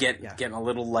 getting a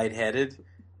little lightheaded.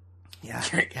 Yeah,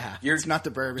 it's not the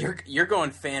bourbon. You're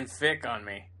going fanfic on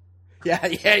me. Yeah,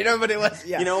 you know what it was.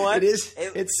 Yeah, you know what? It is.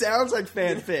 It sounds like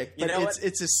fanfic, but you know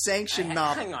it's a sanctioned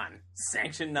novel. Hang on,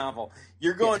 sanctioned novel.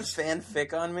 You're going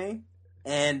fanfic on me,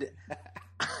 and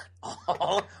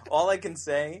all I can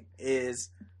say is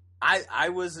I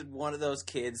was one of those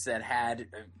kids that had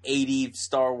 80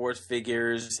 Star Wars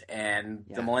figures and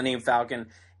the Millennium Falcon,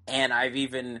 and I've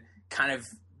even kind of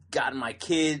gotten my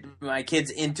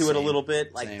kids into it a little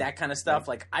bit, like that kind of stuff.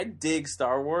 Like I dig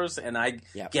Star Wars, and I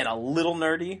get a little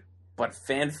nerdy. But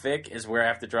fanfic is where I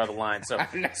have to draw the line. So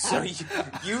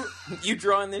you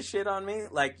drawing this shit on me?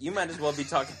 Like you might as well be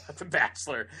talking about The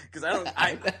Bachelor because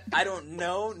I don't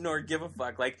know nor give a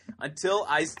fuck. Like until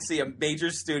I see a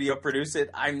major studio produce it,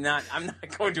 I'm not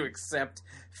going to accept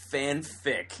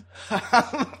fanfic.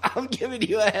 I'm giving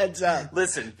you a heads up.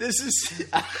 Listen, this is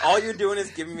all you're doing is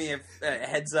giving me a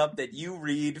heads up that you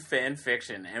read fan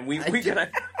fiction, and we gotta.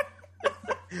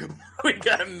 We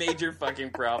got a major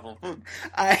fucking problem.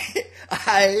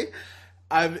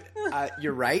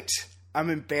 You're right. I'm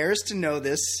embarrassed to know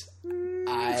this.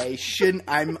 I shouldn't.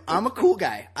 I'm a cool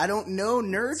guy. I don't know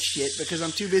nerd shit because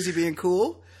I'm too busy being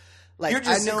cool. Like you're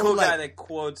just a cool guy that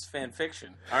quotes fan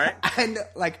fiction. All right.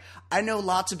 I know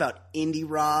lots about indie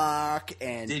rock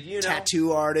and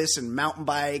tattoo artists and mountain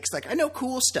bikes. Like I know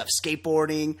cool stuff,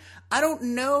 skateboarding. I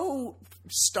don't know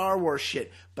Star Wars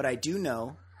shit, but I do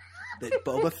know that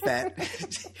Boba Fett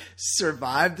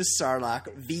survived the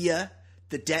Sarlacc via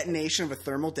the detonation of a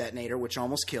thermal detonator, which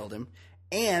almost killed him.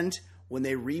 And when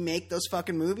they remake those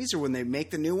fucking movies or when they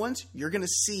make the new ones, you're going to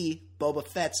see Boba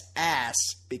Fett's ass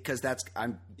because that's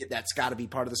got to be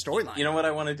part of the storyline. You know what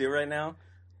I want to do right now?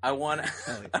 I want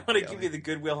to give you the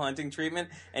Good Will Hunting treatment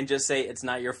and just say it's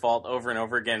not your fault over and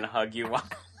over again and hug you.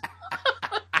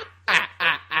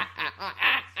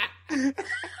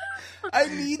 I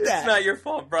need that. It's not your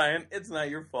fault, Brian. It's not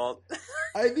your fault.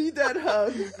 I need that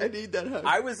hug.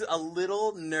 I was a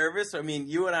little nervous. I mean,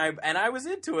 you and I was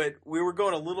into it. We were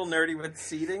going a little nerdy with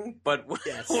seating, but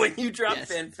when you dropped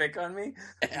fanfic on me,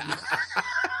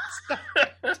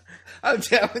 I'm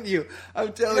telling you,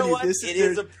 what? This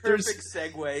is a perfect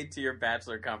segue to your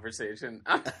Bachelor conversation.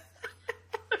 I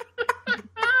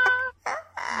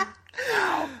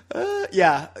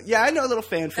know a little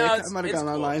fanfic. No, I might have gone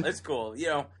online. It's cool.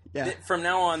 From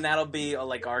now on, that'll be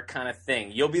like our kind of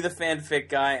thing. You'll be the fanfic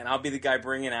guy, and I'll be the guy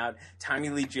bringing out Tommy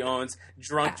Lee Jones,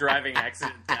 drunk driving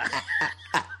accident guy.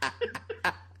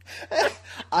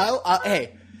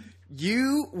 Hey,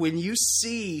 when you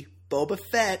see Boba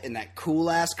Fett in that cool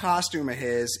ass costume of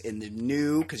his in the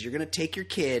new, because you're gonna take your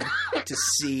kid to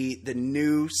see the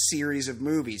new series of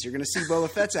movies. You're gonna see Boba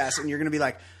Fett's ass, and you're gonna be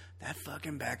like, that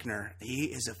fucking Beckner, he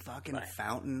is a fucking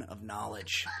fountain of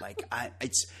knowledge. Like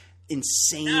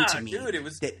insane to me. Dude, it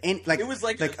was that it was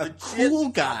like a cool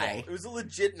guy. Novel. It was a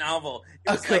legit novel.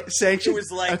 It was sanctioned. It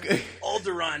was like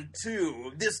Alderaan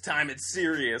 2. This time it's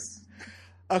serious.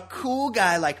 A cool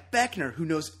guy like Beckner who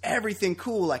knows everything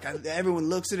cool. Like everyone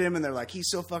looks at him and they're like, he's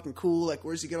so fucking cool. Like,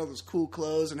 where's he get all those cool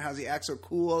clothes and how's he act so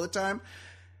cool all the time?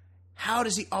 How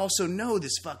does he also know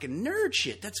this fucking nerd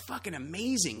shit? That's fucking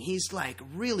amazing. He's like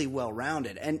really well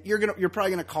rounded. And you're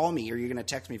probably gonna call me or you're gonna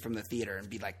text me from the theater and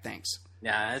be like, thanks.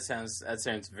 Yeah, that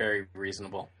sounds very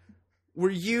reasonable. Were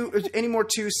you any more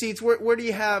 2 seats? Where do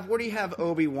you have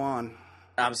Obi-Wan?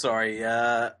 I'm sorry.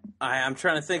 I'm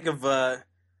trying to think of.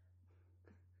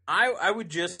 I would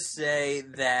just say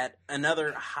that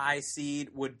another high seed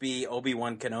would be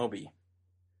Obi-Wan Kenobi.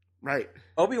 Right.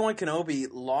 Obi-Wan Kenobi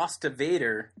lost to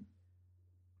Vader,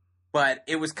 but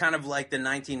it was kind of like the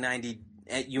 1990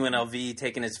 at UNLV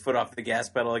taking his foot off the gas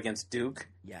pedal against Duke.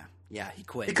 Yeah, he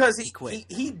quit. Because he quit.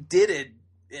 He did it,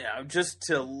 just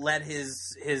to let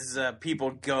his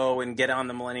people go and get on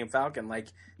the Millennium Falcon. Like,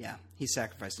 yeah, he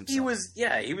sacrificed himself. He was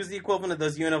the equivalent of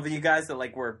those UNLV guys that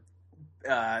like were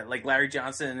like Larry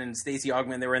Johnson and Stacey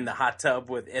Augman. They were in the hot tub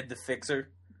with Ed the Fixer.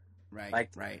 Right.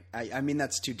 Right. I mean,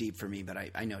 that's too deep for me, but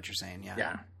I know what you're saying. Yeah.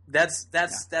 Yeah.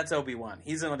 That's Obi-Wan.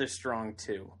 He's another strong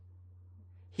 2.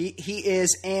 He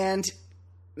is, and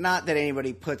not that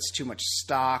anybody puts too much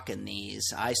stock in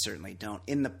these. I certainly don't.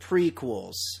 In the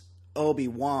prequels,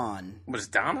 Obi-Wan was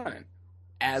dominant,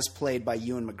 as played by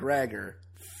Ewan McGregor.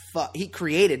 He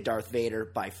created Darth Vader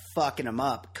by fucking him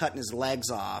up, cutting his legs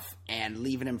off, and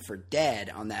leaving him for dead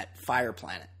on that fire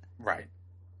planet. Right.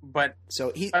 But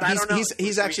so he's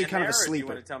actually kind of a sleeper.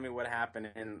 You want to tell me what happened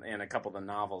in a couple of the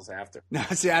novels after? No,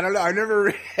 see, I don't know. I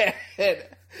never read.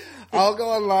 I'll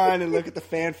go online and look at the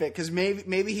fanfic because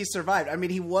maybe he survived. I mean,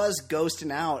 he was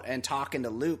ghosting out and talking to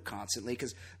Luke constantly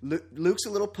because Luke's a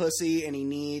little pussy and he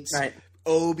needs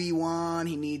Obi-Wan.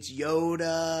 He needs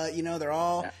Yoda. You know, they're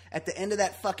all at the end of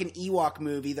that fucking Ewok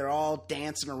movie. They're all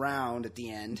dancing around at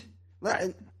the end.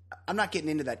 Right. I'm not getting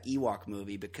into that Ewok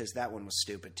movie because that one was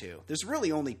stupid too. There's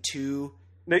really only 2.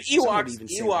 The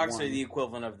Ewoks are the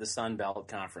equivalent of the Sun Belt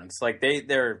Conference. Like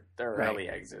they're early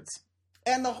exits.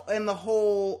 And the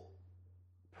whole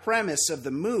premise of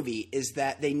the movie is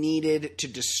that they needed to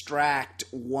distract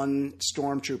one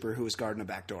stormtrooper who was guarding a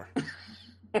back door.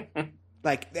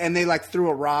 And they threw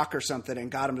a rock or something and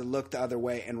got him to look the other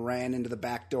way and ran into the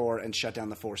back door and shut down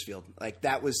the force field. Like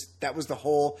that was the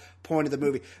whole point of the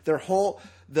movie.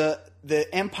 The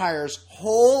Empire's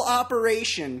whole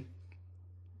operation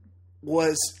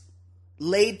was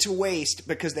laid to waste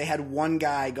because they had one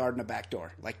guy guarding a back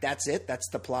door. Like that's it. That's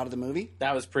the plot of the movie.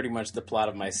 That was pretty much the plot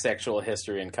of my sexual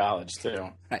history in college too.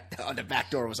 Right. Oh, the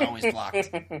back door was always blocked.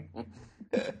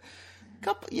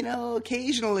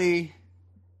 Occasionally.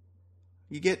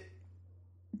 You get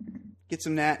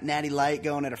some natty light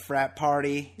going at a frat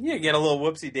party. Yeah, get a little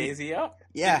whoopsie daisy up.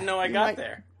 Yeah, didn't know I got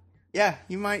there. Yeah,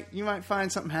 you might find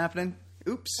something happening.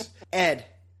 Oops. Ed,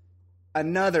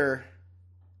 another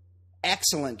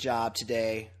excellent job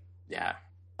today. Yeah,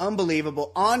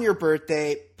 unbelievable. On your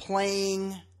birthday,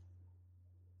 playing.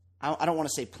 I don't want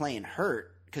to say playing hurt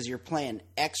because you're playing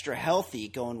extra healthy,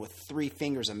 going with 3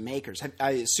 fingers of Makers.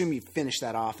 I assume you finished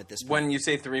that off at this point. When you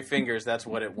say 3 fingers, that's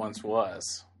what it once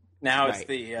was. Now it's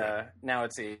now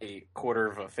it's a quarter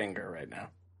of a finger right now.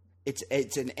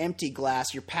 It's an empty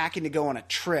glass. You're packing to go on a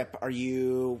trip. Are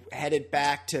you headed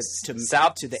back to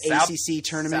the ACC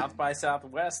tournament? South by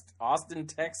Southwest, Austin,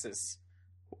 Texas.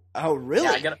 Oh, really?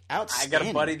 Yeah, I got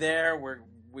a buddy there.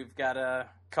 We've got a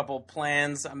couple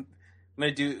plans. I'm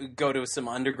going to go to some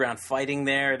underground fighting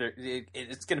there.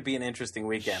 It's going to be an interesting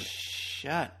weekend.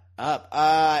 Shut up.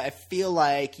 I feel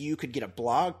like you could get a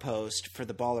blog post for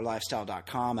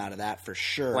theballerlifestyle.com out of that for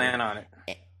sure. Plan on it.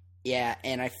 Yeah,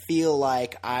 and I feel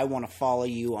like I want to follow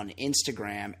you on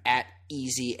Instagram at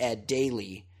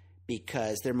EasyEdDaily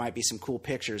because there might be some cool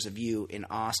pictures of you in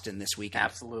Austin this weekend.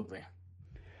 Absolutely.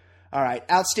 All right.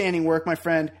 Outstanding work, my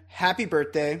friend. Happy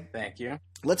birthday. Thank you.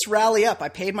 Let's rally up. I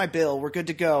paid my bill. We're good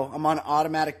to go. I'm on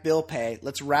automatic bill pay.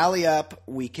 Let's rally up.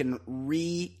 We can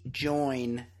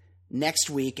rejoin next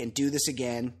week and do this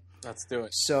again. Let's do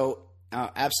it. So,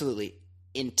 absolutely.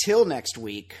 Until next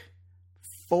week,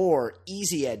 for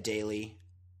Easy Ed Daily,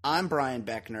 I'm Brian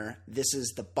Beckner. This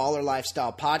is the Baller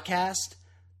Lifestyle Podcast,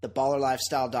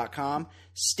 theballerlifestyle.com.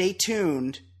 Stay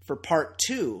tuned for part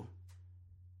 2,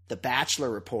 The Bachelor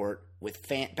Report, with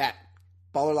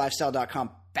ballerlifestyle.com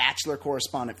Bachelor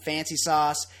correspondent Fancy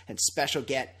Sauce and special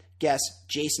guest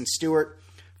Jason Stewart.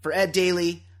 For Ed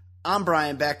Daily, I'm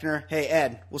Brian Beckner. Hey,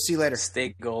 Ed, we'll see you later.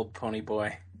 Stay gold, pony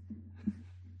boy.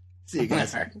 See you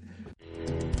guys.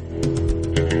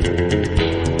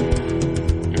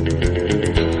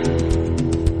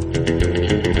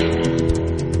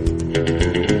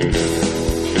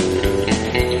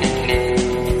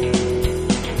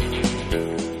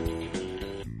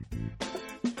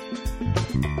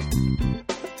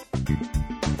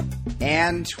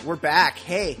 And we're back.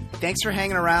 Hey, thanks for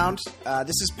hanging around.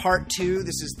 This is part 2.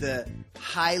 This is the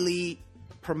highly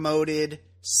promoted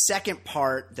second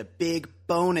part, the big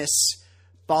bonus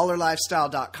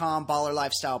BallerLifestyle.com, Baller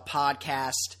Lifestyle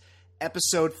Podcast,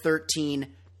 episode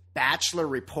 13, Bachelor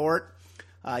Report.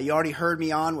 You already heard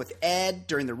me on with Ed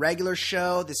during the regular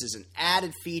show. This is an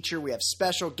added feature. We have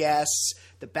special guests.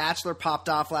 The Bachelor popped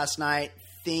off last night.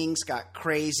 Things got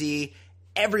crazy.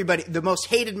 Everybody, the most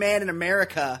hated man in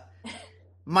America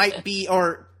might be,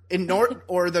 or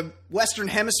the Western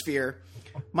Hemisphere,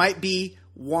 might be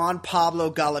Juan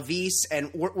Pablo Galaviz,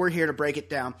 and we're here to break it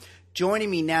down. Joining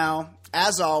me now,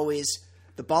 as always,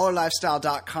 the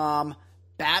BallerLifestyle.com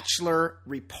Bachelor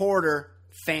reporter,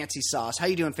 Fancy Sauce. How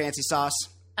you doing, Fancy Sauce?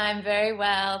 I'm very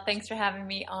well. Thanks for having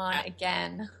me on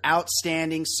again.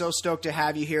 Outstanding. So stoked to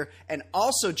have you here. And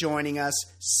also joining us,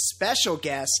 special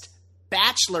guest,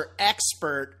 Bachelor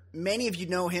expert. Many of you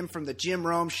know him from the Jim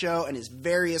Rome Show and his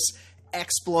various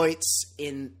exploits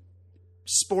in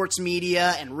sports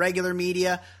media and regular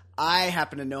media. I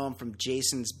happen to know him from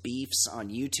Jason's Beefs on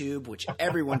YouTube, which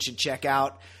everyone should check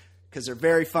out because they're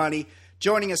very funny.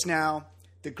 Joining us now,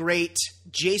 the great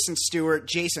Jason Stewart.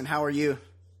 Jason, how are you?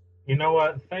 You know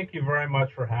what? Thank you very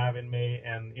much for having me.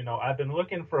 And, I've been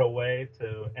looking for a way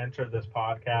to enter this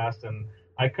podcast, and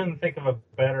I couldn't think of a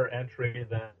better entry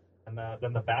than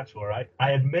The Bachelor. I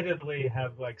admittedly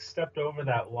have stepped over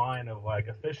that line of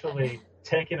officially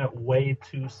taking it way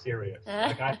too serious.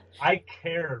 I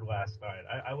cared last night.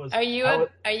 I was. Are you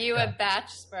a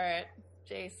Bachelor,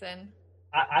 Jason?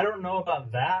 I don't know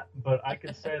about that, but I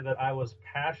could say that I was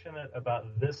passionate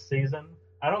about this season.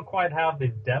 I don't quite have the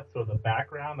depth or the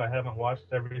background. I haven't watched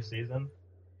every season,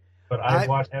 but I've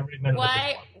watched every minute.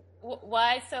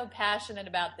 Why so passionate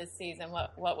about this season?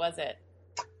 What was it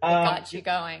that got you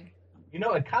going?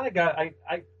 It kind of got.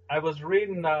 I was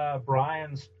reading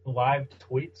Brian's live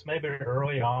tweets maybe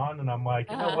early on, and I'm like,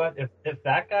 you know what? If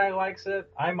that guy likes it,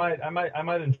 I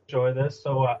might enjoy this.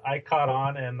 So I caught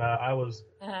on, and I was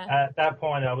at that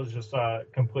point I was just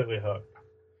completely hooked.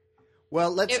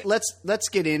 Well, let's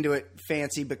get into it,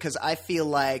 Fancy, because I feel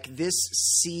like this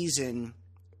season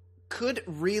could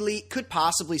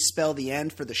possibly spell the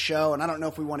end for the show. And I don't know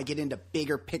if we want to get into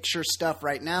bigger picture stuff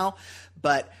right now,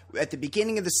 but at the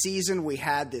beginning of the season, we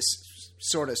had this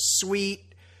sort of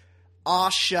sweet, aw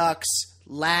shucks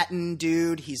Latin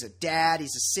dude. He's a dad.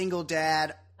 He's a single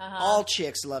dad. All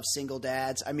chicks love single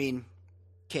dads. I mean,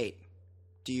 Kate,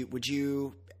 would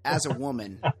you, as a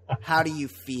woman, how do you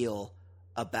feel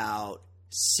about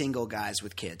single guys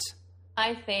with kids?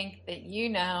 I think that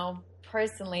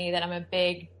personally that I'm a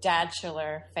big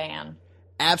Bachelor fan.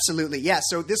 Absolutely. Yeah.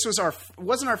 So this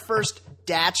wasn't our first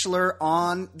Bachelor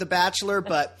on The Bachelor,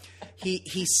 but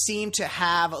he seemed to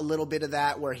have a little bit of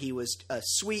that where he was a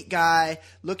sweet guy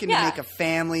looking to make a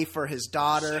family for his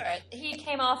daughter. Sure. He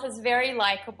came off as very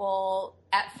likable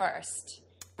at first.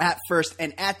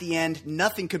 And at the end,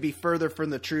 nothing could be further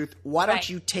from the truth. Why don't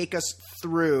you take us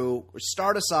through, or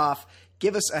start us off,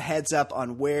 give us a heads up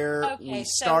on where we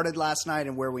started last night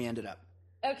and where we ended up.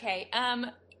 Okay.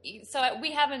 So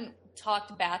we haven't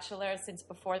talked Bachelor since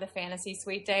before the Fantasy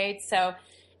Suite date. So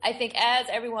I think, as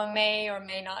everyone may or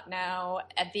may not know,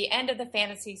 at the end of the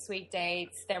Fantasy Suite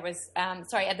dates, there was,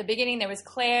 at the beginning, there was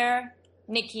Claire,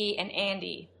 Nikki, and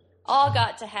Andy. All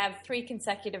got to have 3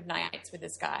 consecutive nights with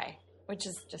this guy, which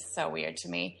is just so weird to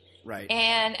me. Right.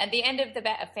 And at the end of the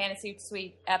Fantasy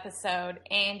Suite episode,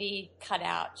 Andy cut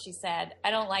out. She said,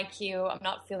 "I don't like you. I'm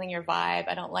not feeling your vibe.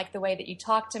 I don't like the way that you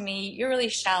talk to me. You're really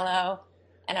shallow,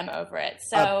 and I'm over it."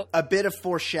 So a bit of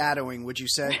foreshadowing, would you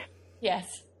say? Yes,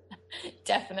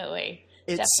 definitely.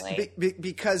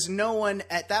 Because no one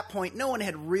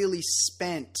had really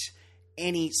spent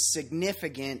any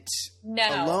significant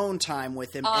alone time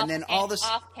with him, and then all this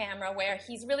off camera where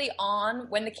he's really on.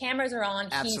 When the cameras are on,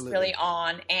 Absolutely. He's really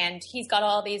on, and he's got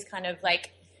all these kind of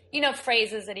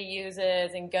phrases that he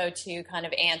uses and go-to kind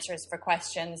of answers for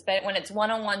questions. But when it's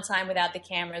one-on-one time without the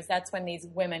cameras, that's when these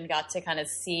women got to kind of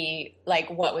see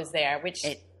what was there, which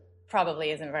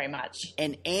probably isn't very much.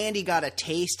 And Andy got a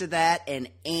taste of that, and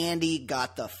Andy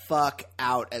got the fuck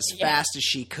out as fast as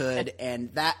she could.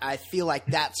 And that, I feel like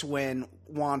that's when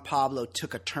Juan Pablo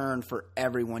took a turn for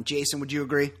everyone. Jason, would you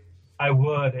agree? I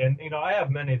would. And, I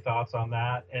have many thoughts on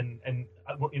that. And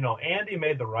Andy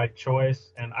made the right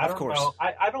choice. And I don't know.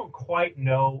 I don't quite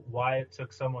know why it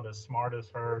took someone as smart as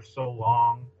her so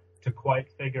long to quite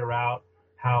figure out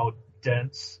how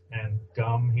dense and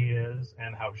dumb he is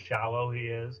and how shallow he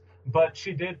is. But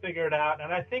she did figure it out.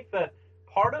 And I think that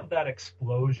part of that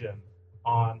explosion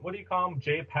on, what do you call them?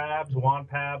 J-Pabs, Juan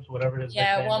Pabs, whatever his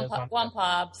Yeah, nickname is. Juan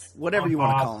Pobs. Whatever you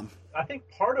want to call him. I think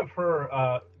part of her,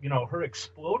 her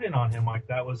exploding on him like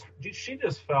that was she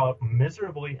just felt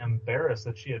miserably embarrassed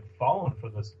that she had fallen for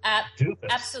this doofus.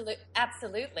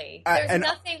 Absolutely. There's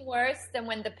nothing worse than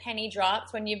when the penny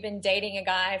drops when you've been dating a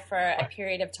guy for a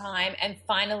period of time and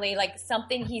finally, like,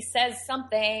 he says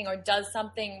something or does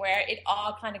something where it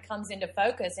all kind of comes into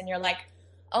focus and you're like,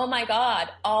 oh my God,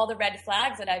 all the red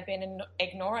flags that I've been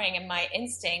ignoring and my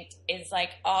instinct is like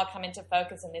all come into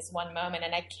focus in this one moment.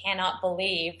 And I cannot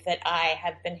believe that I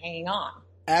have been hanging on.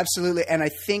 Absolutely. And I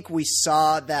think we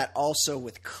saw that also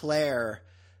with Claire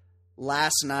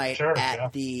last night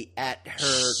the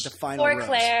final rose.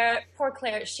 Poor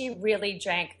Claire, she really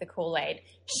drank the Kool-Aid.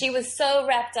 She was so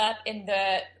wrapped up in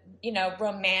the,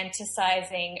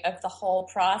 romanticizing of the whole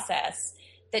process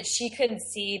that she couldn't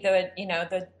see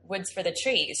the woods for the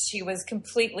trees. She was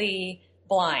completely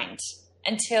blind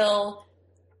until,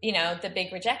 the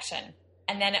big rejection.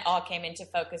 And then it all came into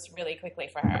focus really quickly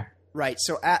for her. Right.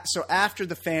 So after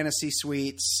the fantasy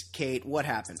suites, Kate, what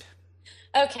happened?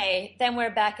 Okay. Then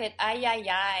we're back at Ay, Ay,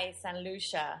 Ay, San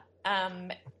Lucia.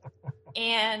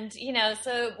 And,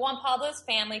 so Juan Pablo's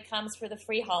family comes for the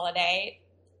free holiday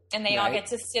and they all get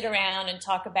to sit around and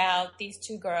talk about these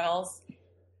two girls.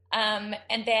 And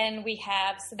then we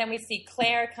see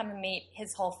Claire come and meet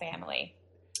his whole family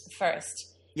first.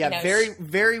 Yeah, very,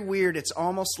 very weird. It's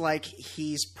almost like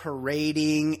he's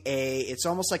parading it's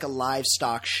almost like a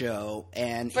livestock show.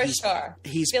 And he's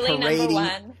Billy parading, number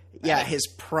 1. Yeah, his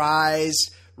prize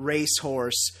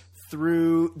racehorse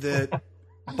through the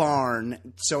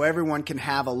barn so everyone can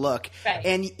have a look. Right.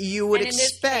 And you would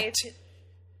expect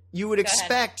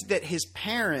that his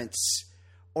parents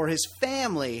or his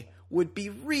family would be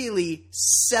really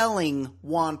selling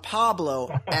Juan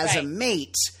Pablo as a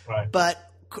mate, but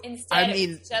instead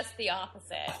it's just the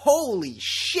opposite. Holy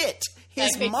shit!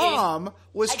 His mom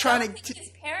was trying to.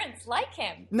 His parents like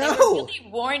him. No, they were really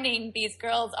warning these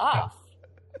girls off,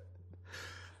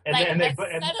 as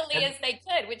subtly as they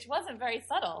could, which wasn't very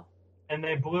subtle. And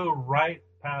they blew right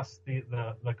past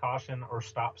the caution or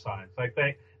stop signs. Like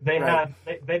they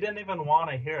didn't even want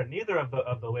to hear it. Neither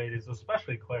of the ladies,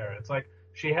 especially Claire. It's like.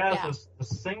 She has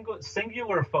this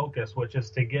singular focus, which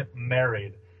is to get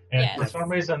married. And for some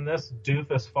reason, this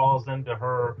doofus falls into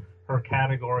her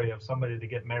category of somebody to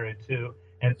get married to.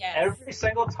 And every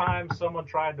single time someone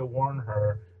tried to warn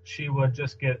her, she would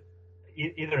just get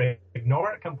either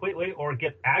ignore it completely or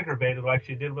get aggravated like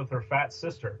she did with her fat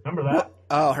sister. Remember that?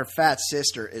 Oh, her fat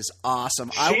sister is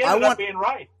awesome. She ended up being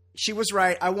right. She was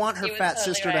right. I want her fat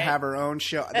sister to have her own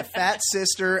show. The fat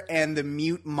sister and the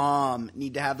mute mom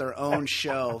need to have their own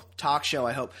talk show,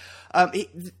 I hope.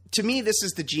 To me, this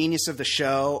is the genius of the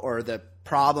show or the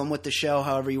problem with the show,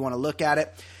 however you want to look at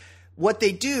it. What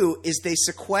they do is they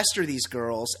sequester these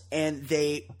girls and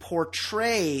they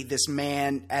portray this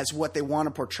man as what they want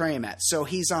to portray him at. So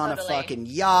he's on a fucking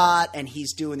yacht and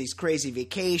he's doing these crazy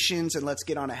vacations and let's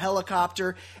get on a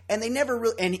helicopter. And they never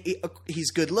really – and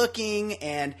he's good looking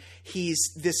and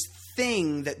he's this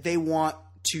thing that they want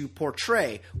to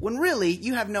portray when really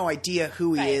you have no idea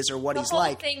who he is or what he's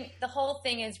like. The whole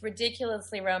thing is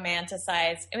ridiculously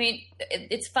romanticized. I mean,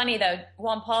 it's funny though.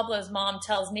 Juan Pablo's mom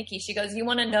tells Nikki, she goes, "You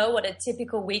want to know what a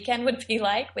typical weekend would be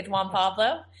like with Juan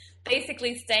Pablo?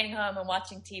 Basically staying home and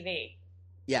watching TV."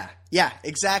 Yeah,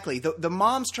 exactly. The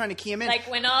mom's trying to key him in. Like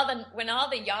when all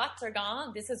the yachts are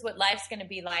gone, this is what life's going to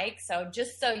be like. So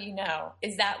just so you know,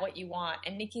 is that what you want?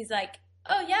 And Nikki's like,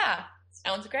 "Oh yeah.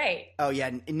 Sounds great." Oh,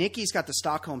 yeah. Nikki's got the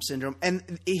Stockholm Syndrome.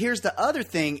 And here's the other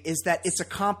thing is that it's a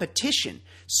competition.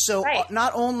 So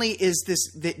not only is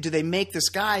do they make this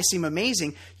guy seem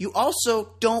amazing, you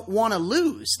also don't want to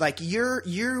lose. Like you're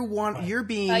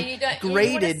being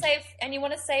graded. You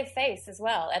want to save face as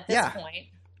well at this point.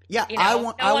 Yeah, no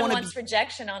one wants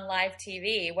rejection on live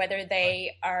TV, whether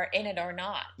they are in it or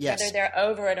not, whether they're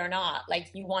over it or not.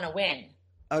 Like you want to win.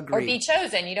 Agreed. Or be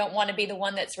chosen. You don't want to be the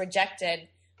one that's rejected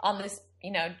on this,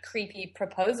 creepy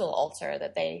proposal altar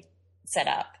that they set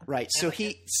up. Right. So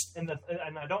and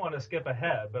I don't want to skip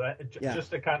ahead, but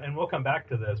just to and we'll come back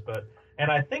to this,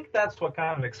 and I think that's what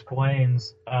kind of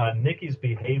explains Nikki's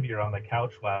behavior on the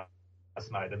couch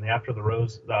last night in the After the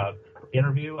Rose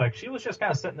interview. Like she was just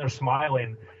kind of sitting there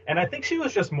smiling, and I think she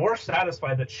was just more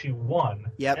satisfied that she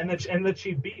won, and that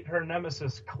she beat her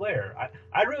nemesis Claire.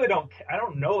 I really don't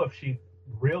know if she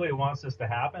really wants this to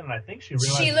happen, and I think she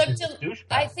realized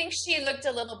I think she looked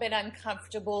a little bit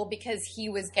uncomfortable because he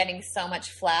was getting so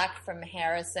much flack from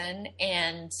Harrison,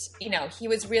 and he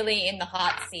was really in the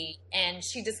hot seat, and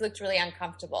she just looked really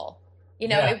uncomfortable. You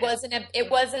know, Yeah. it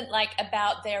wasn't like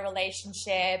about their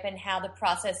relationship and how the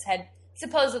process had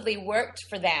supposedly worked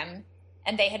for them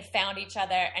and they had found each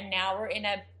other and now we're in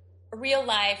a real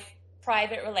life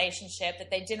private relationship that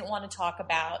they didn't want to talk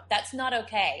about. That's not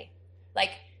okay.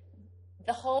 Like,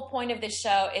 the whole point of this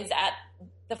show is at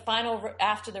the final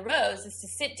after the rose is to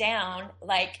sit down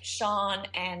like Sean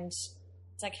and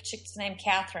it's like a chick's name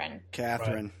Catherine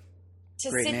Catherine. to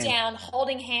Great sit name. down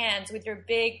holding hands with your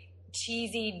big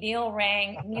cheesy Neil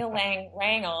Lang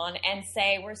rang on and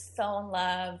say we're so in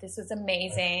love, this was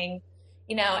amazing,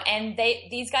 you know. And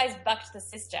these guys bucked the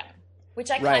system, which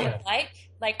I kind of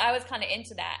like I was kind of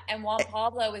into that. And Juan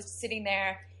Pablo was sitting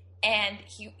there and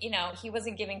he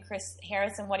wasn't giving Chris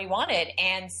Harrison what he wanted,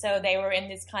 and so they were in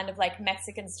this kind of like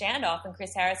Mexican standoff, and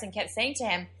Chris Harrison kept saying to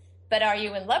him, but are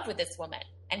you in love with this woman?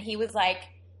 And he was like,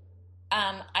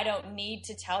 I don't need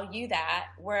to tell you that.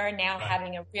 We're now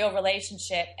having a real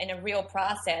relationship and a real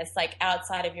process, like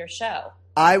outside of your show.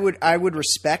 I would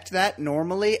respect that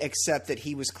normally, except that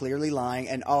he was clearly lying,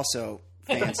 and also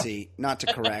fancy, not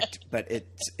to correct, but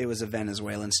it was a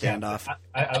Venezuelan standoff. Yeah,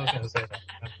 I was going to say that.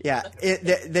 Yeah,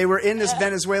 they were in this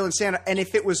Venezuelan standoff, and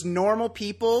if it was normal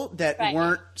people that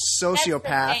weren't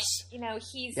sociopaths, you know,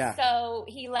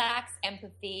 he lacks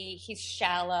empathy. He's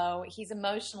shallow. He's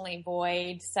emotionally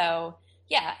void. So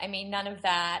yeah, I mean, none of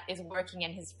that is working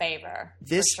in his favor.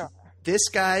 For sure. This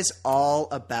guy's all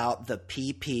about the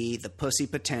PP, the pussy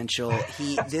potential.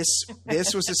 This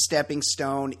was a stepping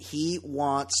stone. He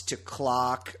wants to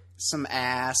clock some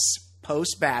ass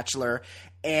post-Bachelor,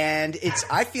 and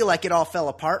I feel like it all fell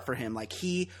apart for him. Like,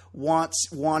 he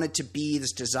wanted to be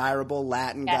this desirable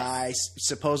Latin guy,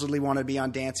 supposedly wanted to be on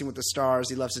Dancing with the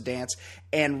Stars. He loves to dance,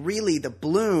 and really the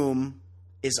bloom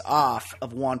is off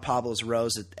of Juan Pablo's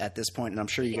rose at this point, and I'm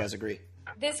sure you guys agree.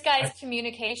 This guy's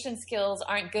communication skills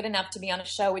aren't good enough to be on a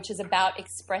show which is about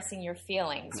expressing your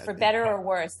feelings, for better or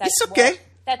worse. It's okay.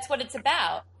 That's what it's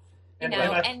about.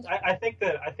 I think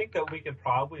that we could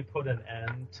probably put an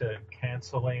end to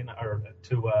canceling or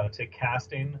to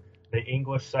casting the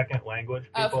English second language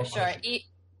people. Oh, for sure.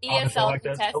 ESL like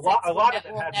contestants a lot of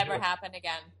it will never happen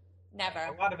again. Never.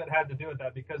 A lot of it had to do with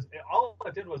that because all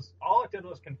it did was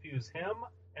confuse him,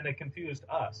 and it confused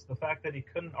us. The fact that he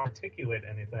couldn't articulate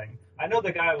anything. I know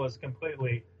the guy was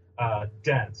completely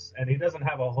dense, and he doesn't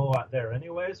have a whole lot there,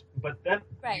 anyways. But then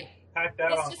you pack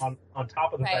that on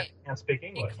top of the fact he can't speak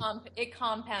English. It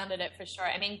compounded it for sure.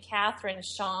 I mean, Catherine,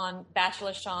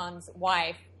 Bachelor Sean's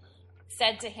wife,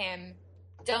 said to him,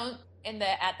 "Don't."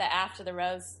 At the After the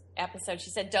Rose episode,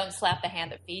 she said, "Don't slap the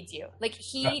hand that feeds you." Like,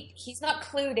 he's not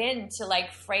clued in to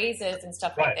like phrases and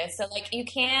stuff like this. So like, you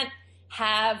can't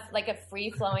have like a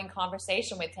free flowing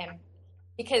conversation with him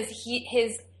because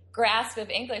his grasp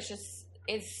of English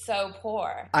is so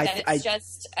poor that it's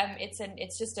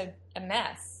just a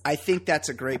mess. I think that's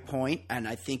a great point, and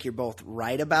I think you're both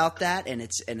right about that, and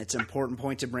it's an important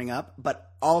point to bring up.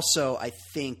 But also, I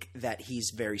think that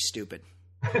he's very stupid.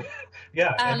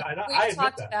 Yeah, we've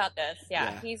talked about this.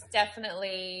 Yeah, he's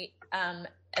definitely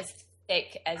as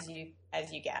thick as you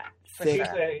get. For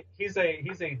sure. He's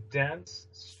a dense,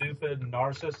 stupid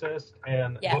narcissist,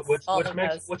 and yes,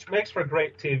 which makes for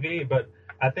great TV. But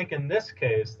I think in this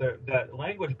case, that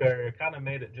language barrier kind of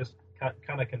made it just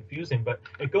kind of confusing. But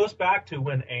it goes back to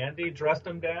when Andy dressed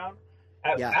him down.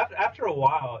 After a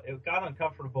while, it got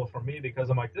uncomfortable for me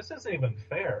because I'm like, this isn't even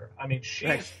fair. I mean,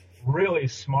 she's really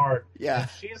smart. Yeah. And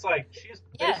she's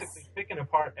basically picking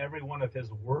apart every one of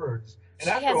his words. And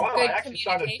she after has a while, good I actually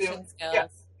started feeling skills.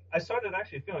 I started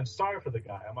actually feeling sorry for the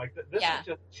guy. I'm like,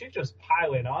 she's just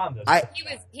piling on this.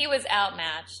 He was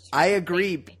outmatched. I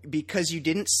agree, because you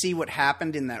didn't see what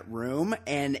happened in that room,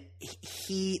 and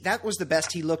that was the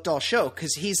best he looked all show,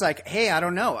 because he's like, hey, I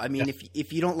don't know. I mean,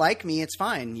 if you don't like me, it's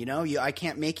fine. You know, I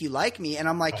can't make you like me. And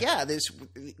I'm like,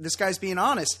 this guy's being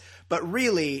honest. But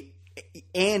really,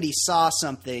 Andy saw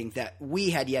something that we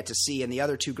had yet to see and the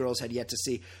other two girls had yet to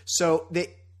see. So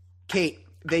Kate,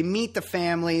 they meet the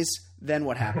families. Then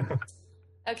what happened?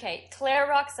 Okay, Claire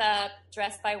rocks up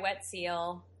dressed by Wet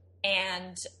Seal,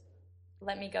 and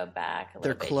let me go back a little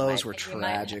Their bit. clothes were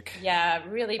tragic.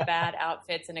 Really bad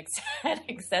outfits and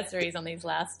accessories on these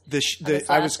last.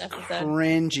 I was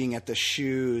cringing at the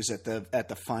shoes at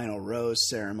the final rose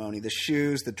ceremony. The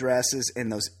shoes, the dresses,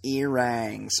 and those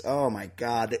earrings. Oh my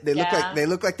God, they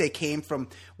look like they came from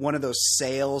one of those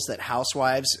sales that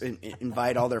housewives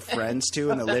invite all their friends to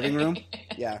in the living room.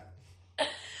 Yeah.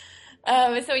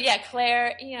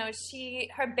 Claire,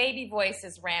 her baby voice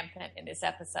is rampant in this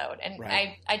episode. And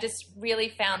I just really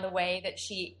found the way that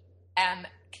she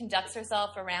conducts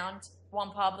herself around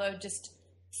Juan Pablo just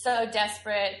so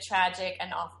desperate, tragic,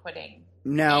 and off-putting.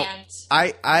 Now,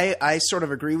 And I sort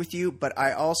of agree with you, but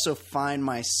I also find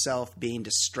myself being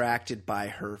distracted by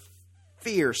her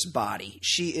fierce body.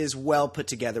 She is well put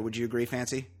together. Would you agree,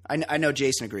 Fancy? I know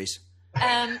Jason agrees.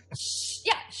 yeah,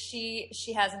 she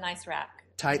has a nice rack.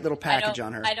 Tight little package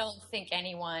on her. I don't think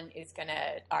anyone is going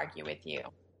to argue with you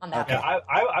on that. Okay. Yeah,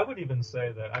 I would even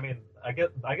say that. I mean, I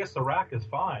guess the rack is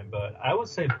fine, but I would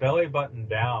say belly button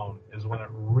down is when it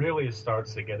really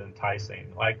starts to get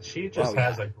enticing. Like she just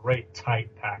has a great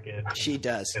tight package. She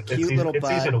does. It's Cute little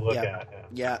butt. It's easy to look yeah. at.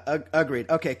 Yeah, agreed.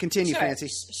 Okay, continue, Sure, Fancy.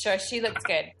 Sure, she looks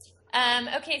good.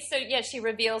 Okay, so yeah, she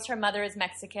reveals her mother is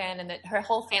Mexican and that her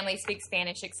whole family speaks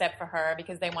Spanish except for her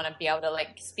because they want to be able to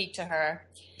like speak to her.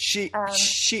 She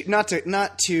not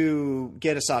to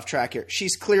get us off track here.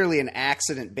 She's clearly an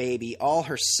accident baby. All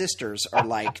her sisters are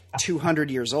like 200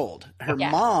 years old. Her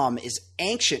mom is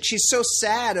ancient. She's so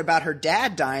sad about her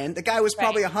dad dying. The guy was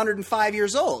probably 105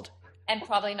 years old. And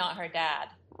probably not her dad.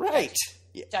 Right.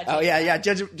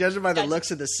 Judging Judging by the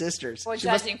looks of the sisters. Or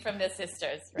judging from the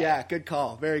sisters. Right? Yeah, good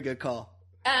call. Very good call.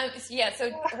 So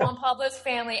Juan Pablo's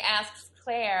family asks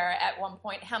Claire at one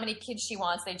point how many kids she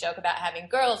wants. They joke about having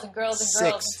girls and girls and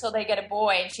girls 6. until they get a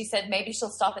boy. And she said maybe she'll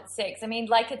stop at 6. I mean,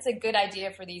 like it's a good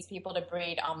idea for these people to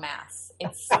breed en masse.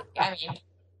 That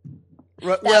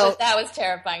was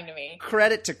terrifying to me.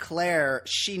 Credit to Claire.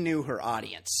 She knew her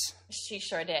audience. She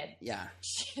sure did. Yeah.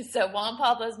 So Juan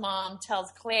Pablo's mom tells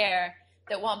Claire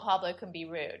that Juan Pablo can be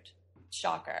rude.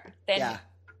 Shocker. Yeah.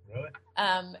 Really?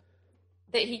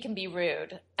 That he can be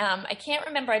rude. I can't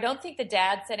remember. I don't think the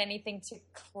dad said anything to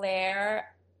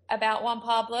Claire about Juan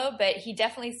Pablo, but he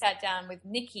definitely sat down with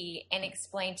Nikki and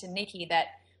explained to Nikki that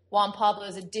Juan Pablo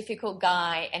is a difficult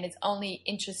guy and is only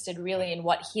interested really in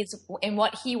what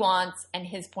he wants and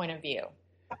his point of view.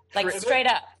 Like straight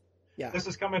up. Yeah. This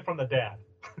is coming from the dad.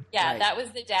 Yeah, Right. that was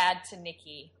the dad to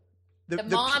Nikki. The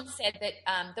mom said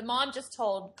that the mom just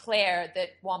told Claire that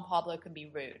Juan Pablo can be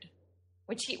rude,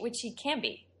 which he can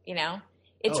be. You know,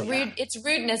 it's rude. It's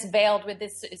rudeness veiled with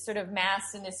this sort of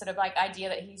mask and this sort of like idea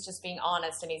that he's just being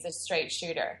honest and he's a straight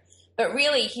shooter. But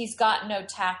really, he's got no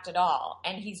tact at all,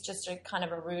 and he's just a kind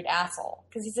of a rude asshole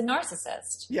because he's a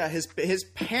narcissist. Yeah, his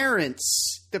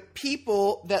parents, the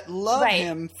people that love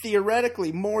him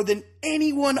theoretically more than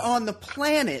anyone on the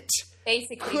planet,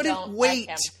 basically couldn't wait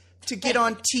to get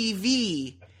on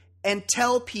TV and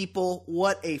tell people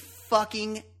what a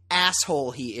fucking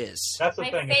asshole he is. That's the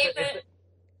thing.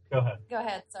 Go ahead. Go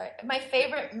ahead. Sorry. My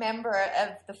favorite member of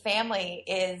the family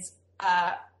is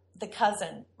the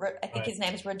cousin. I think his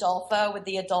name's Rodolfo with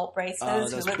the adult braces. Oh,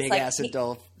 those big ass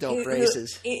adult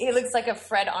braces. He looks like a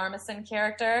Fred Armisen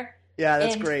character. Yeah,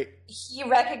 that's great. He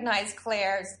recognized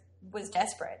Claire was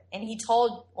desperate, and he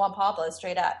told Juan Pablo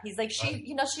straight up. He's like, she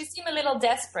seemed a little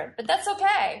desperate, but that's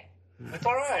okay. That's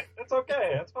all right. That's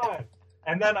okay. That's fine.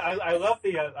 And then I love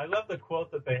the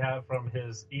quote that they have from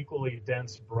his equally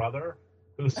dense brother,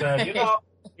 who said,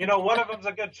 one of them's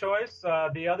a good choice,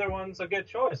 the other one's a good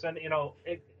choice, and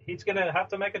he's going to have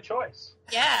to make a choice.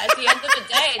 Yeah, at the end of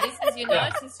the day, this is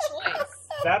it's his choice.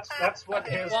 That's what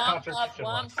his contribution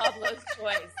Juan was. Pablo's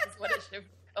choice is what it should be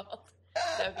called.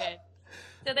 So good.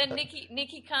 So then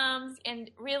Nikki comes,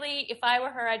 and really, if I were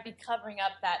her, I'd be covering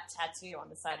up that tattoo on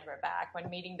the side of her back when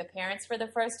meeting the parents for the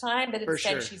first time, but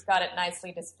instead she's got it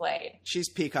nicely displayed. She's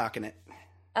peacocking it.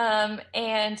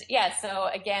 So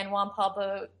again, Juan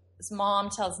Pablo's mom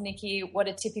tells Nikki what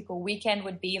a typical weekend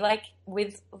would be like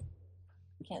with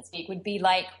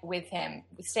him,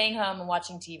 staying home and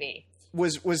watching TV.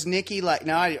 Was Nikki like?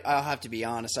 Now I'll have to be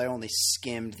honest. I only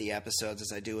skimmed the episodes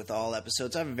as I do with all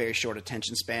episodes. I have a very short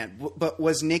attention span. But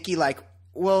was Nikki like?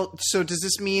 Well, so does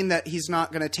this mean that he's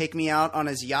not going to take me out on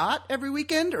his yacht every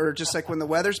weekend, or just like when the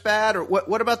weather's bad, or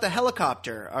what about the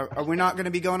helicopter? Are we not going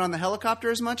to be going on the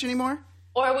helicopter as much anymore?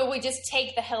 Or will we just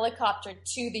take the helicopter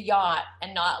to the yacht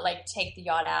and not like take the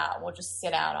yacht out? We'll just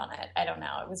sit out on it. I don't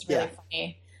know. It was really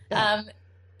funny. Yeah.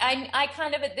 I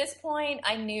kind of, at this point,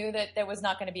 I knew that there was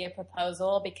not going to be a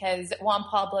proposal because Juan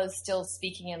Pablo's still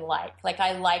speaking in like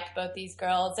I liked both these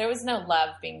girls. There was no love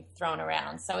being thrown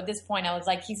around. So at this point, I was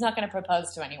like, he's not going to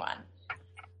propose to anyone.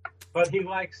 But he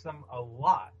likes them a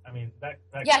lot. I mean, that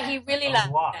he really likes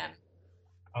them.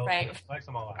 Right. He likes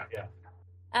them a lot,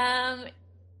 yeah.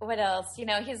 What else?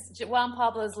 Juan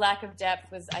Pablo's lack of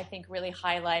depth was, I think, really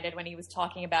highlighted when he was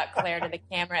talking about Claire to the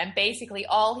camera. And basically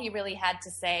all he really had to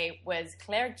say was,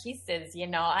 Claire kisses,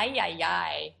 ay, ay,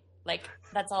 ay. Like,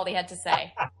 that's all he had to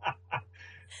say.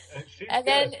 She's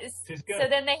good. So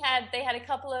then they had a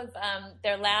couple of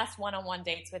their last one-on-one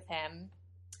dates with him.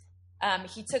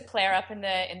 He took Claire up in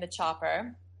the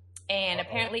chopper and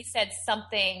apparently said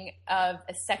something of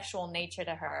a sexual nature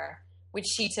to her. which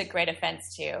she took great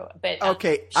offense to. But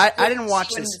okay, I didn't watch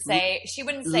this. She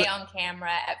wouldn't say on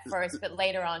camera at first, but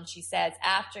later on she says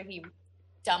after he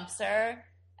dumps her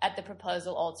at the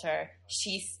proposal altar,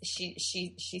 she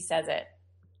says it.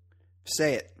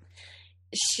 Say it.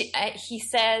 He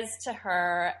said to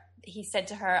her,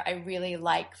 I really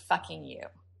like fucking you.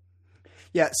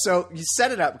 Yeah, so you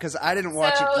set it up because I didn't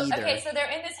watch it either. Okay, so they're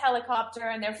in this helicopter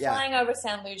and they're flying over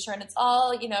San Lucia, and it's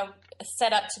all,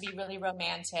 set up to be really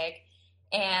romantic.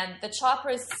 And the chopper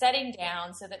is setting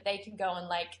down so that they can go and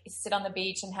sit on the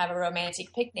beach and have a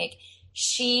romantic picnic.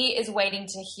 She is waiting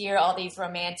to hear all these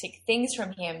romantic things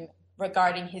from him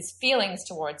regarding his feelings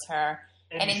towards her.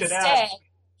 And instead,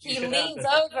 he leans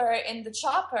over in the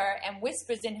chopper and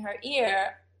whispers in her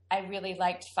ear, I really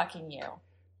liked fucking you.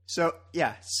 So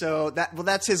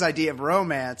that's his idea of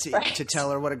romance, right? To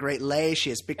tell her what a great lay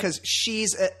she is, because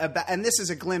she's and this is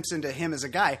a glimpse into him as a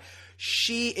guy.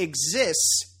 She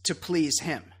exists to please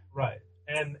him, right?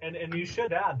 And you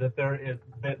should add that there is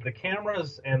the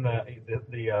cameras and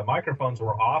the microphones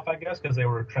were off, I guess, because they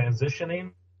were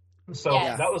transitioning. So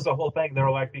that was the whole thing. They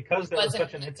were like, because there was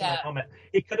such an intimate moment,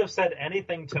 he could have said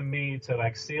anything to me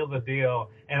to seal the deal.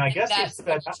 And I guess he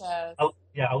said,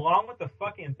 along with the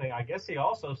fucking thing, I guess he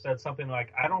also said something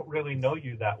like, I don't really know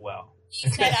you that well. He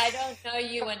said, I don't know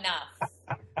you enough.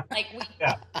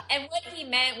 And what he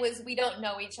meant was, we don't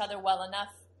know each other well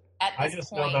enough at this point. I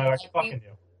just know that I like fucking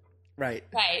you. Right.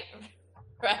 But,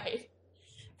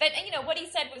 what he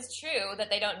said was true, that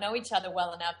they don't know each other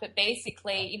well enough. But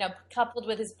basically, coupled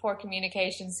with his poor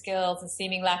communication skills and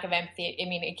seeming lack of empathy,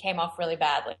 it came off really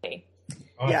badly.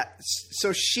 Yeah.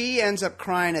 So she ends up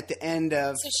crying at the end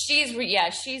of... So she's really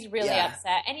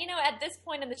upset. And, at this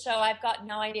point in the show, I've got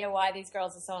no idea why these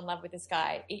girls are so in love with this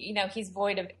guy. He's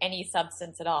void of any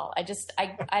substance at all.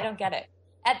 I don't get it.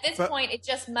 At this point, it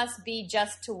just must be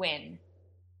just to win.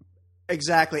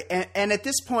 Exactly. And at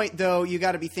this point, though, you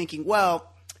got to be thinking, well...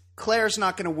 Claire's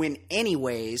not going to win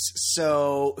anyways,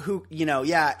 so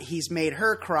he's made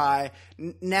her cry.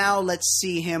 Now let's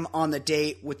see him on the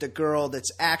date with the girl that's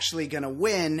actually going to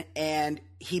win, and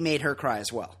he made her cry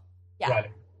as well. Yeah.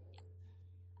 Right.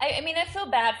 I feel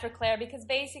bad for Claire because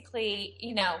basically,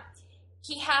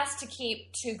 he has to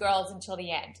keep two girls until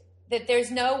the end. That there's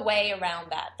no way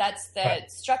around that. That's the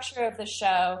structure of the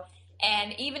show,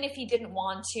 and even if he didn't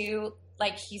want to,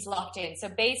 he's locked in. So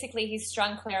basically he's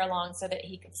strung Claire along so that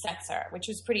he could sex her, which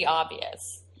was pretty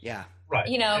obvious. Yeah. Right.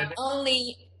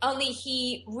 Only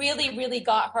he really, really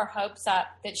got her hopes up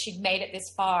that she'd made it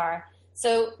this far.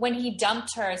 So when he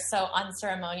dumped her so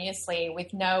unceremoniously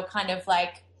with no kind of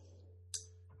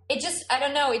it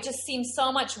just seems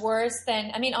so much worse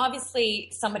than,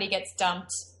 obviously somebody gets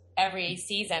dumped every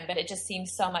season, but it just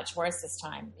seems so much worse this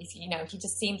time. He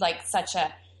just seemed like such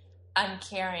a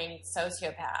uncaring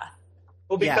sociopath.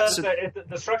 Well, because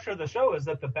the structure of the show is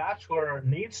that the Bachelor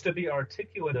needs to be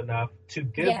articulate enough to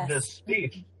give this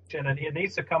speech, and it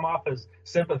needs to come off as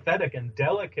sympathetic and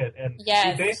delicate. And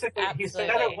he said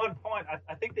at one point,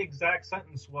 I think the exact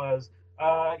sentence was,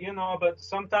 but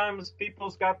sometimes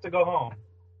people's got to go home.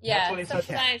 Yeah,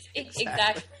 sometimes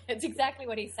exactly. It's exactly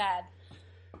what he said.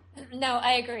 No,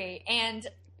 I agree, and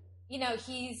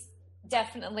he's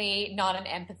definitely not an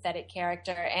empathetic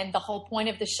character, and the whole point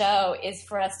of the show is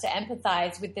for us to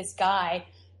empathize with this guy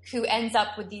who ends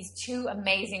up with these two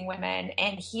amazing women,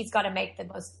 and he's got to make the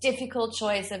most difficult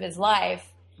choice of his life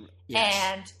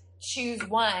and choose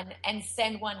one and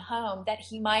send one home that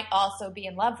he might also be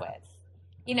in love with.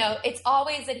 It's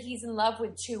always that he's in love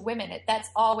with two women. That's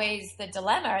always the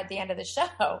dilemma at the end of the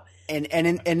show. And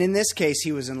in this case,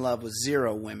 he was in love with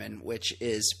 0 women, which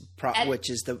is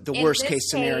the worst case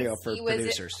scenario for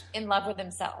producers. In love with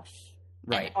himself,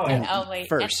 right? And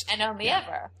only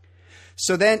ever.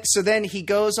 So then he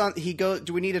goes on.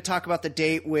 Do we need to talk about the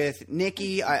date with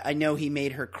Nikki? I know he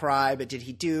made her cry, but did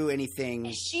he do anything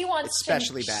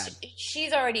especially bad?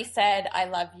 She's already said "I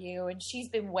love you," and she's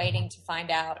been waiting to find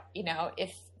out,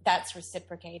 if that's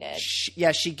reciprocated.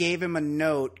 She gave him a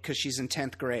note because she's in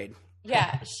 10th grade.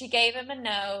 Yeah, she gave him a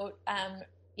note.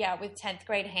 With 10th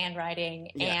grade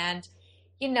handwriting, and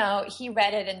he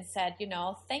read it and said,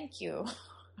 "Thank you."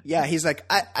 Yeah, he's like,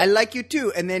 I like you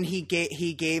too. And then he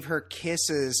gave her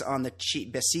kisses on the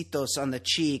cheek, besitos on the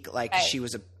cheek, like she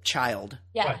was a child.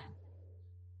 Yeah.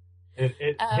 Right.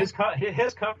 His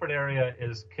comfort area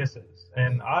is kisses.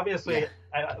 And obviously,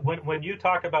 when you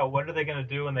talk about what are they going to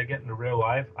do when they get into real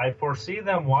life, I foresee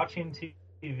them watching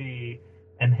TV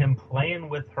and him playing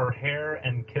with her hair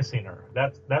and kissing her.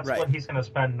 That's what he's going to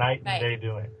spend night and day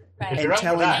doing. Right.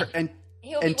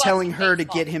 And telling her to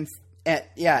get him...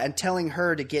 and telling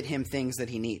her to get him things that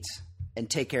he needs and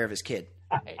take care of his kid.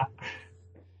 Right.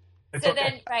 It's So okay.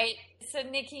 then, right. So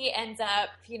Nikki ends up,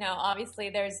 obviously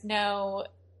there's no,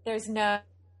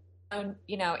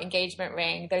 engagement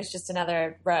ring. There's just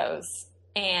another rose.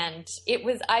 And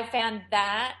I found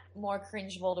that more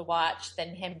cringeable to watch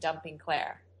than him dumping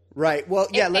Claire. Right. Well,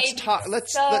 yeah. It Let's made me talk.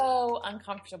 so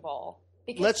uncomfortable.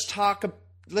 Because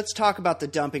Let's talk about the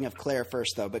dumping of Claire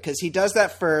first, though, because he does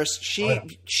that first.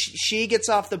 She gets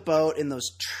off the boat in those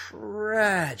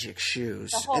tragic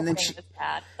shoes, the whole and then thing was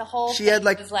bad. The whole she thing had,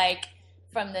 like- was like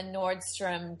from the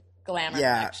Nordstrom glamour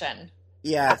Yeah. collection.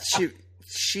 yeah,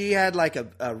 she had like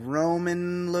a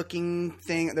Roman looking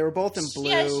thing. They were both in blue.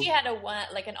 Yeah, she had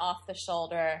an off the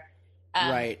shoulder,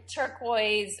 Right.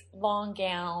 turquoise long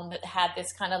gown that had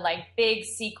this kind of like big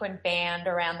sequin band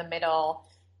around the middle.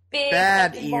 Big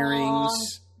Bad like, earrings. long,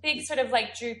 big sort of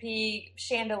like droopy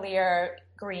chandelier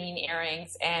green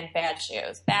earrings and bad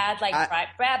shoes. Bad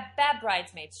bad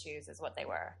bridesmaid shoes is what they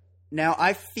were. Now,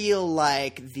 I feel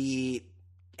like the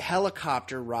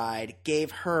helicopter ride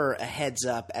gave her a heads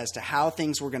up as to how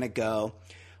things were going to go.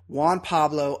 Juan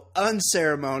Pablo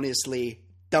unceremoniously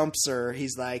dumps her.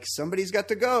 He's like, somebody's got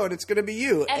to go, and it's going to be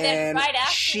you. And then right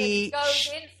after she he goes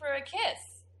in for a kiss.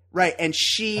 Right, and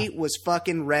she was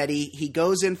fucking ready. He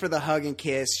goes in for the hug and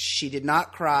kiss. She did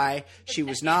not cry. She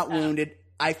was not wounded.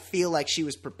 I feel like she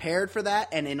was prepared for that,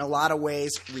 and in a lot of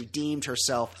ways redeemed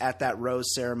herself at that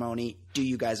rose ceremony. Do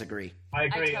you guys agree? I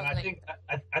agree, I and totally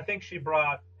I think she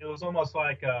brought. It was almost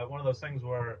like one of those things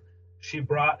where she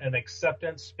brought an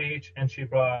acceptance speech and she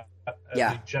brought a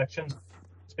rejection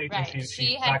speech, Right. and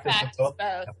She had practiced them practiced both.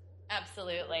 both.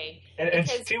 Absolutely. And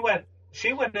Because-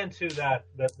 she went into that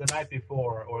the night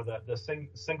before, or the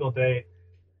single date.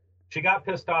 She got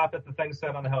pissed off at the thing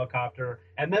said on the helicopter,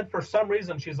 and then for some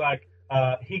reason she's like,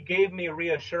 he gave me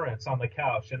reassurance on the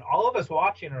couch, and all of us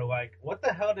watching are like, what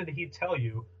the hell did he tell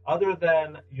you other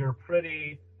than you're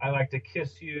pretty, I like to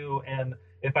kiss you, and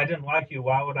if I didn't like you,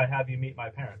 why would I have you meet my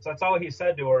parents? That's all he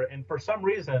said to her, and for some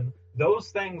reason those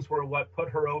things were what put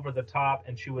her over the top,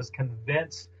 and she was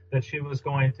convinced that she was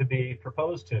going to be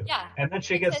proposed to. Yeah, And then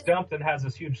she gets dumped and has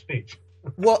this huge speech.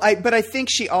 Well, but I think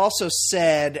she also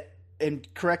said, and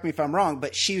correct me if I'm wrong,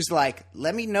 but she was like,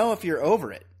 let me know if you're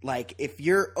over it. Like, if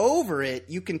you're over it,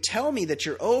 you can tell me that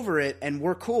you're over it and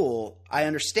we're cool. I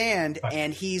understand. Right.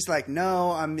 And he's like,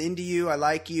 no, I'm into you. I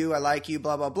like you,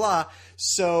 blah, blah, blah.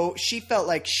 So she felt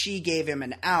like she gave him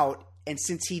an out. And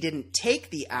since he didn't take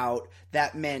the out,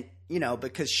 that meant,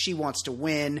 because she wants to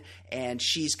win and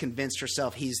she's convinced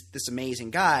herself he's this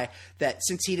amazing guy, that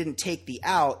since he didn't take the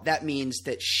out, that means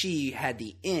that she had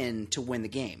the in to win the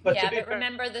game. But yeah, to be but fair-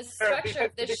 remember the fair- structure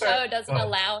be of the fair- show doesn't go ahead.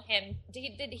 allow him.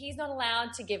 He's not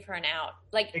allowed to give her an out.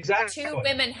 Like Exactly. two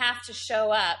women have to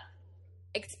show up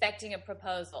expecting a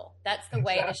proposal. That's the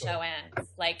way the Exactly. show ends.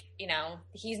 Like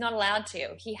he's not allowed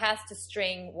to. He has to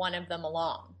string one of them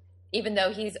along, even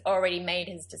though he's already made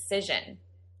his decision.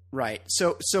 Right.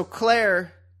 So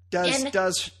Claire does And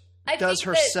I think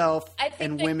herself I think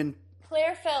and that women.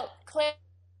 Claire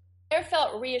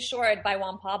felt reassured by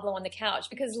Juan Pablo on the couch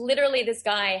because literally this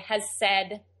guy has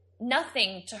said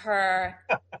nothing to her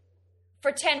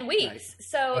for 10 weeks. Right.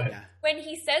 So Right. Yeah. when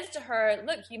he says to her,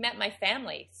 look, you met my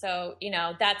family. So,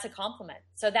 that's a compliment.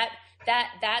 So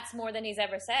that's more than he's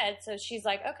ever said. So she's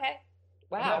like, okay,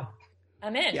 wow,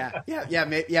 I'm in.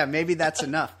 Yeah. Maybe that's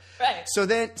enough. Right.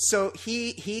 So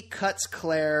he cuts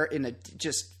Claire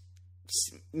just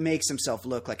makes himself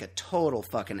look like a total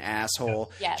fucking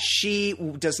asshole. Yes. She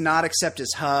does not accept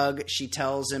his hug. She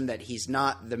tells him that he's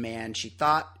not the man she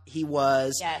thought he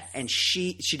was. Yes. And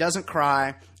she doesn't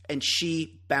cry and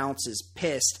she bounces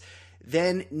pissed.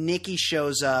 Then Nikki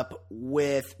shows up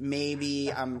with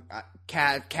maybe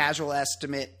casual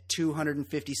estimate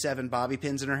 257 bobby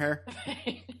pins in her hair.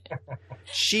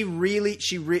 She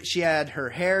had her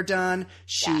hair done.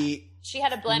 She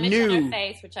had a blemish on her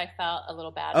face, which I felt a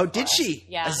little bad. Oh, for. did she?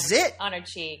 Yeah, A zit? on her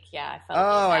cheek. Yeah, I felt.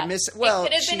 Oh, bad. I miss. Well,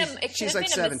 it could have been she's a like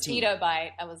 17. mosquito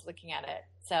bite. I was looking at it,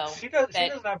 so She doesn't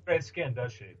have great skin,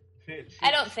 does she?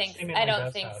 I don't think. seemingly I don't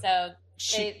does think have. so.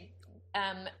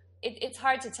 It's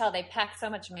hard to tell. They pack so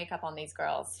much makeup on these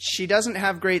girls. She doesn't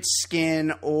have great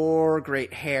skin or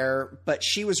great hair, but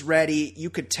she was ready.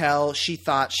 You could tell she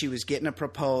thought she was getting a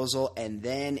proposal, and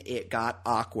then it got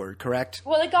awkward, correct?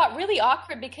 Well, it got really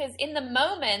awkward because in the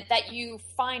moment that you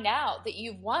find out that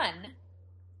you've won,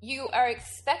 you are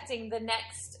expecting the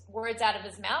next words out of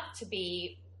his mouth to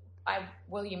be,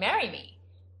 will you marry me?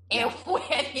 And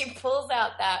when he pulls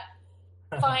out that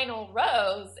final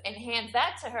rose and hands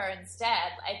that to her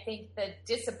instead, I think the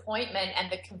disappointment and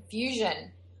the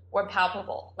confusion were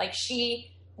palpable. Like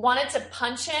she wanted to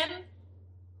punch him,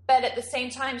 but at the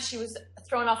same time she was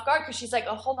thrown off guard because she's like,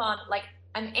 oh, hold on, like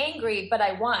I'm angry, but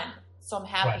I won, so I'm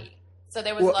happy. Right. So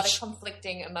there was a lot of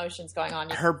conflicting emotions going on.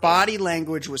 Her body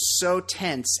language was so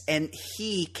tense, and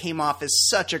he came off as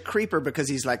such a creeper because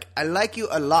he's like, I like you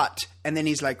a lot. And then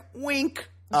he's like, wink,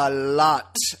 a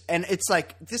lot. And it's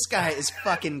like, this guy is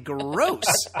fucking gross.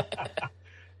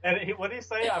 And what did he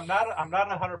say? I'm not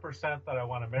 100% that I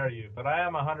want to marry you, but I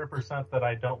am 100% that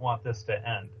I don't want this to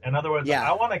end. In other words,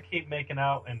 I want to keep making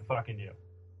out and fucking you.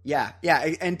 Yeah,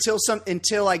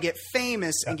 until I get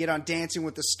famous and get on Dancing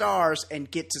with the Stars and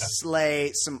get to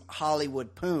slay some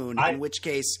Hollywood poon. In which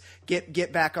case,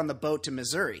 get back on the boat to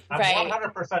Missouri. I'm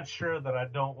 100% sure that I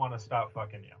don't want to stop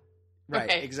fucking you. Right,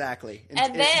 okay. Exactly.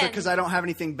 And then, because I don't have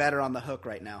anything better on the hook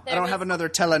right now. I don't have another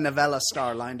telenovela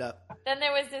star lined up. Then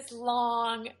there was this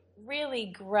long, really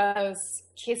gross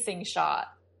kissing shot,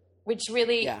 which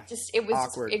really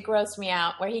it grossed me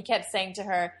out, where he kept saying to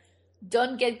her,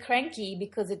 don't get cranky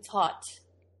because it's hot.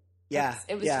 Yeah.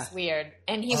 It was just weird.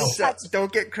 And he was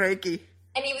don't get cranky.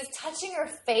 And he was touching her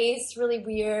face really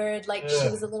weird, like she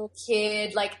was a little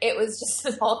kid. Like it was just,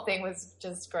 the whole thing was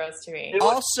just gross to me.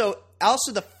 Also,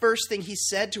 the first thing he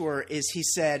said to her is he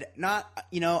said,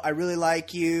 I really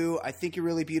like you. I think you're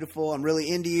really beautiful. I'm really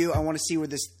into you. I want to see where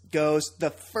this goes.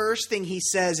 The first thing he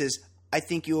says is, I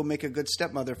think you will make a good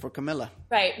stepmother for Camilla.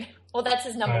 Right. Well, that's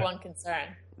his number one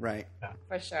concern. Right. Yeah.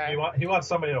 For sure. He wants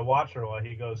somebody to watch her while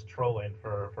he goes trolling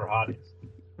for hotties.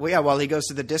 Well, yeah, while he goes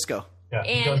to the disco. Yeah,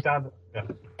 he goes down.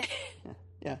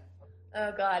 Yeah.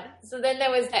 Oh, God. So then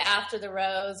there was the After the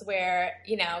Rose where,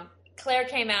 Claire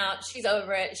came out. She's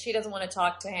over it. She doesn't want to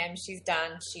talk to him. She's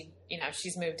done.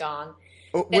 She's moved on.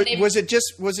 Was it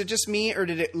just me, or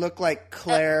did it look like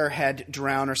Claire had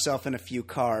drowned herself in a few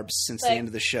carbs since the end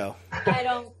of the show? I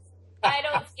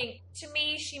don't think, to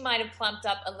me, she might have plumped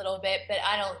up a little bit, but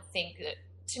I don't think that,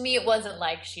 to me, it wasn't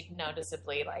like she'd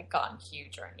noticeably gotten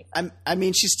huge or anything. I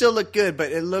mean, she still looked good,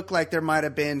 but it looked like there might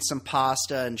have been some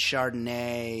pasta and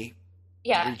Chardonnay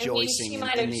rejoicing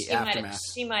in the aftermath.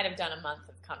 She might have done a month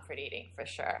of comfort eating for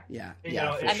sure. Yeah,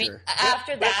 I mean,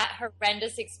 after that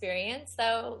horrendous experience,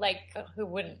 though, who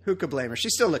wouldn't? Who could blame her? She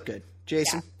still looked good.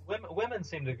 Jason? Yeah. Women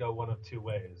seem to go one of two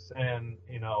ways. And,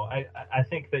 I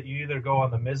think that you either go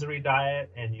on the misery diet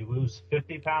and you lose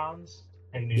 50 pounds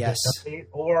and you just eat,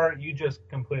 or you just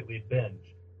completely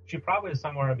binge. She probably is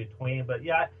somewhere in between. But,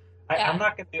 I'm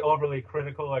not going to be overly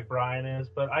critical like Brian is,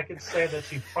 but I could say that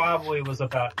she probably was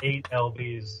about 8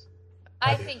 lbs.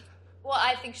 I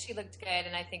think she looked good,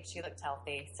 and I think she looked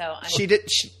healthy. So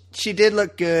she did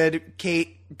look good.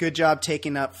 Kate, good job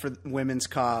taking up for women's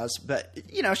cause, but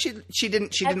she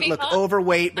didn't look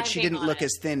overweight, but she didn't look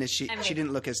as thin as she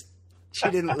didn't look as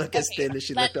thin as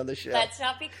she looked on the show. Let's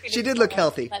not be critical. She did look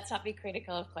healthy. Let's not be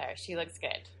critical of Claire. She looks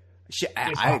good.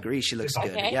 I agree. She looks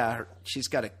good. Okay. Yeah, she's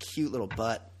got a cute little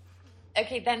butt.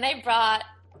 Okay, then they brought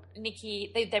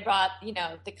Nikki. They brought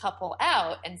the couple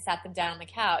out and sat them down on the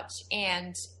couch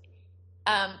and.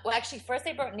 Actually, first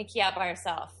they brought Nikki out by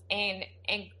herself, and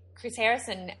Chris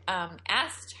Harrison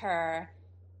asked her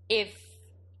if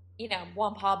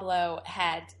Juan Pablo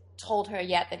had told her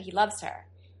yet that he loves her.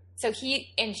 So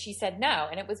she said no,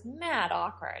 and it was mad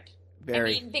awkward.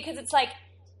 Very. I mean, because it's like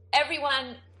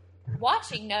everyone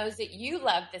watching knows that you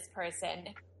love this person,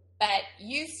 but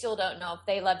you still don't know if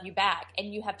they love you back,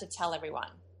 and you have to tell everyone.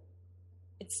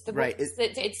 It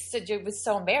was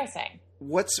so embarrassing.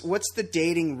 What's the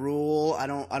dating rule? I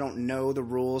don't know the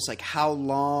rules. Like how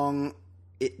long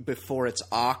before it's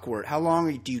awkward? How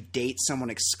long do you date someone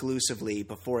exclusively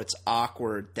before it's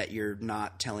awkward that you're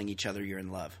not telling each other you're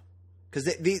in love?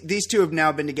 Because these two have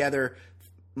now been together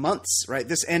months, right?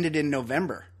 This ended in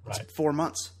November. Right. It's 4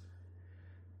 months.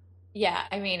 Yeah,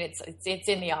 I mean it's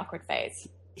in the awkward phase.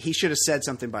 He should have said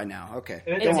something by now. Okay,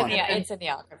 it's in the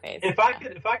awkward phase. If I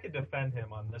could defend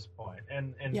him on this point,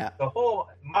 and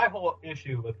my whole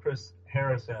issue with Chris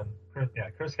Harrison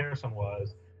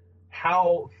was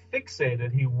how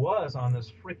fixated he was on this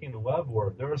freaking love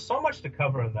word. There was so much to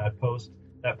cover in that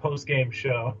post game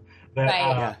show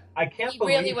that I can't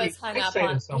believe he was hung up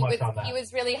on. He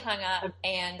was really hung up,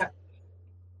 and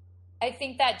I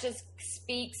think that just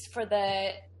speaks for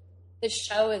the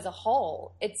show as a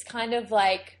whole. It's kind of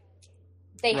like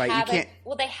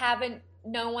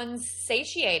no one's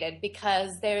satiated because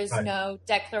there's no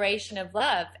declaration of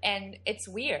love, and it's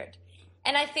weird.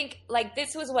 And I think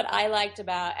this was what I liked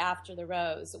about After the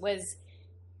Rose was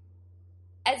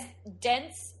as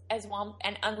dense as Juan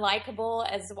and unlikable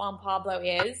as Juan Pablo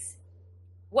is,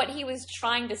 what he was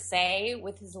trying to say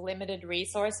with his limited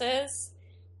resources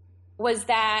was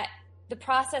that the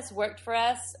process worked for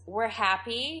us. We're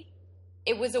happy.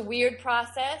 It was a weird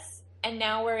process, and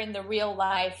now we're in the real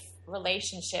life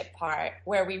relationship part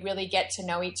where we really get to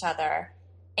know each other.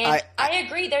 And I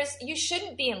agree. You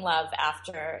shouldn't be in love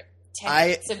after 10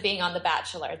 minutes of being on The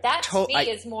Bachelor. That to me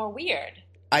is more weird.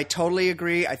 I totally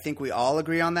agree. I think we all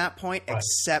agree on that point,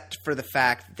 except for the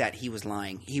fact that he was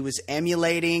lying. He was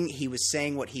emulating. He was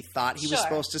saying what he thought he was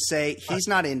supposed to say. He's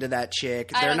not into that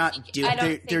chick.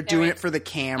 They're doing it for the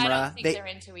camera. I don't think they're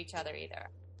into each other either.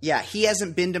 Yeah, he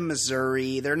hasn't been to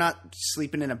Missouri. They're not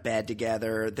sleeping in a bed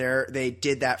together. They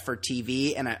did that for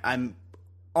TV, and I'm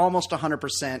almost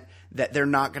 100% that they're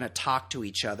not going to talk to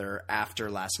each other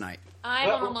after last night.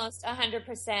 I'm almost 100%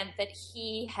 that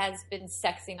he has been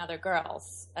sexing other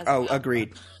girls.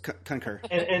 Agreed. Concur.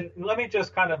 And let me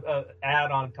just kind of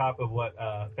add on top of what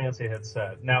Fancy had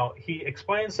said. Now, he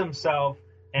explains himself,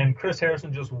 and Chris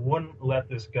Harrison just wouldn't let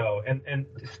this go. And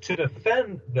to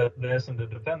defend this and to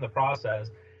defend the process,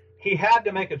 he had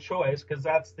to make a choice because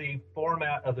that's the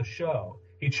format of the show.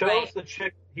 He chose the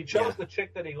chick. He chose the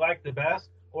chick that he liked the best,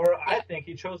 or I think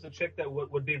he chose the chick that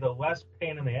would be the less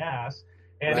pain in the ass.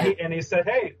 And he said,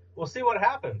 "Hey, we'll see what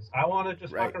happens. I want to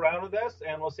just fuck around with this,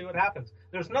 and we'll see what happens."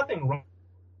 There's nothing wrong.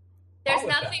 There's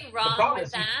nothing wrong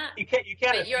with that. You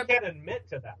can't admit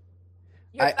to that.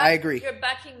 I agree. You're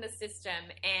bucking the system,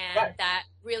 and that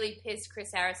really pissed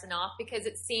Chris Harrison off because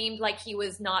it seemed like he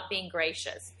was not being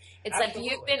gracious. It's like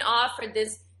you've been offered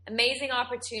this amazing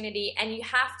opportunity, and you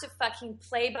have to fucking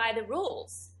play by the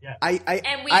rules. Yeah.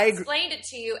 And we explained it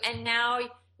to you, and now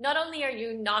not only are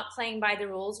you not playing by the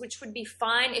rules, which would be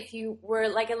fine if you were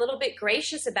like a little bit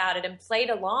gracious about it and played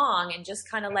along and just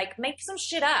kind of like make some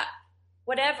shit up,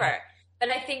 whatever. But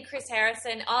I think Chris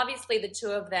Harrison, obviously the two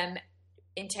of them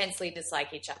intensely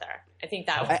dislike each other. I think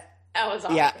that was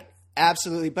obvious. Yeah,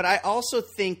 absolutely. But I also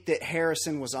think that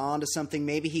Harrison was on to something.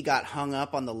 Maybe he got hung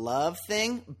up on the love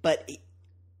thing, but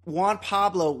Juan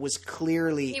Pablo was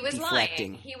clearly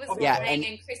deflecting. He was lying,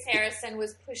 and Chris Harrison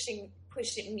was pushing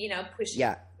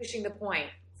the point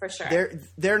for sure.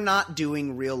 They're not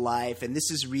doing real life, and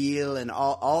this is real, and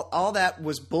all that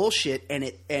was bullshit, and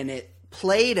it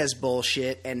played as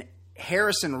bullshit, and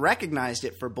Harrison recognized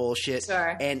it for bullshit,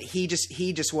 and he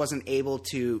just wasn't able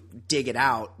to dig it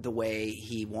out the way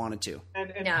he wanted to.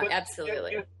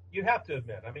 Absolutely. You have to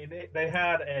admit, I mean, they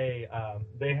had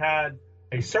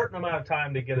a certain amount of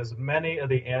time to get as many of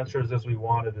the answers as we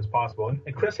wanted as possible.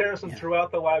 And Chris Harrison throughout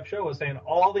the live show was saying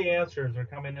all the answers are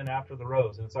coming in after the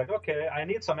rose. And it's like, okay, I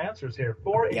need some answers here.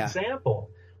 For example,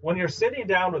 when you're sitting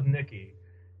down with Nikki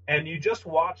and you just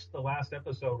watched the last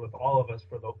episode with all of us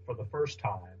for the first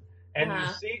time, and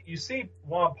you see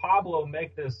Juan Pablo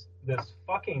make this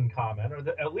fucking comment, or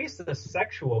at least the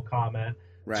sexual comment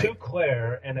to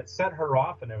Claire, and it set her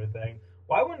off and everything.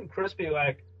 Why wouldn't Chris be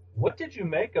like, what did you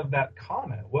make of that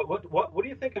comment? What do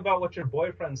you think about what your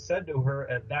boyfriend said to her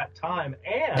at that time?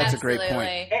 And that's a great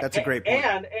point. That's a great point.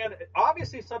 And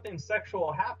obviously something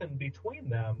sexual happened between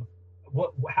them.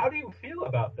 How do you feel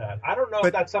about that? I don't know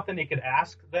if that's something you could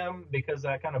ask them, because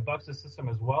that kind of bucks the system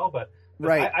as well. But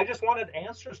I just wanted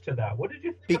answers to that. What did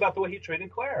you think about the way he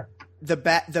treated Claire? The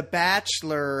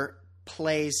Bachelor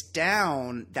plays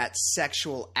down that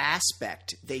sexual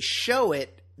aspect. They show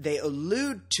it. They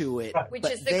allude to it, but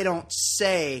they don't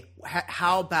say,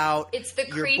 how about it's the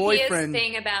your creepiest boyfriend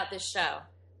thing about the show.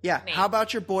 Yeah, how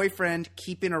about your boyfriend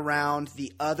keeping around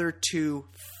the other two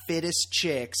fittest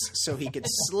chicks so he could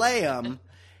slay them?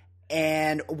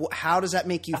 And how does that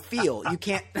make you feel? You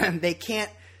can't. They can't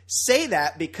say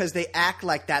that because they act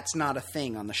like that's not a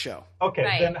thing on the show.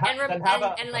 Okay,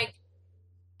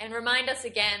 and remind us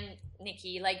again,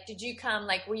 Nikki. Like, did you come?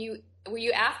 Like, were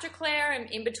you after Claire and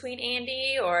in between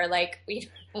Andy, or like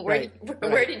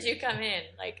where did you come in?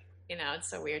 Like,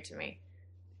 it's so weird to me.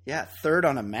 Yeah, third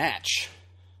on a match.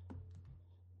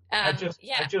 I just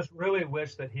really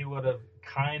wish that he would have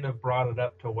kind of brought it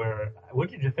up to where. What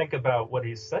did you think about what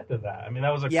he said to that? I mean,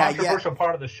 that was a controversial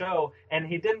part of the show, and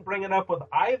he didn't bring it up with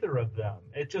either of them.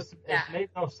 It made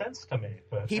no sense to me.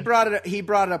 But he brought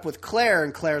it up with Claire,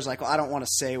 and Claire's like, "Well, I don't want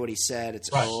to say what he said. It's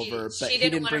over." But he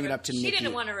didn't bring it up to Nikki. She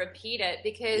didn't want to repeat it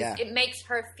because it makes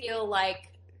her feel like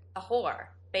a whore,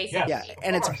 basically. Yeah,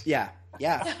 and it's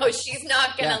So she's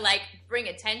not gonna bring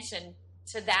attention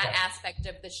to that aspect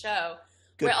of the show.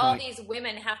 Good where point. All these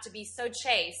women have to be so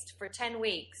chaste for 10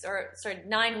 weeks or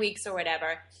 9 weeks or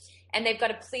whatever, and they've got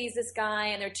to please this guy,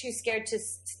 and they're too scared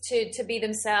to be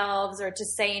themselves or to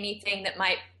say anything that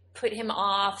might put him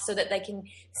off so that they can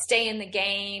stay in the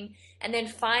game. And then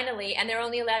finally, and they're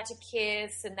only allowed to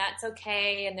kiss, and that's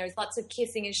okay, and there's lots of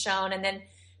kissing is shown, and then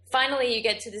finally you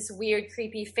get to this weird,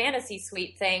 creepy fantasy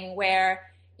suite thing where,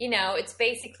 it's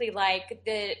basically like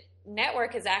the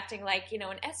network is acting like,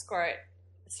 an escort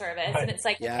service. Right. And it's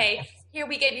like, Yeah. okay, here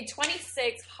we gave you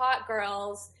 26 hot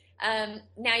girls.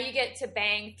 Now you get to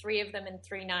bang 3 of them in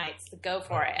 3 nights. So go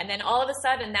for it. And then all of a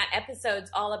sudden that episode's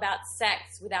all about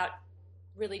sex without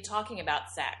really talking about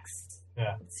sex.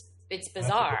 Yeah. It's That's a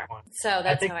bizarre. good point. So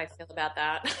that's think- how I feel about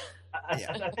that.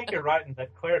 I think you're right in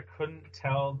that Claire couldn't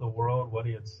tell the world what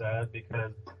he had said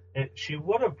because she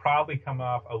would have probably come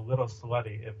off a little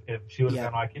slutty if she would have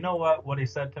been like, you know what he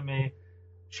said to me?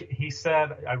 He said,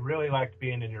 I really liked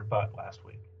being in your butt last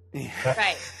week.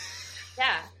 Right.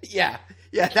 Yeah.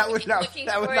 Yeah, that would not Looking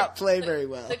that would forward- not play very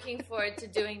well. Looking forward to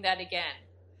doing that again.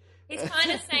 He's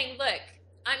kind of saying, look,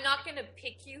 I'm not going to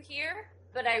pick you here,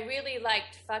 but I really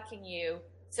liked fucking you.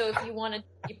 So if you want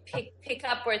to pick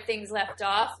up where things left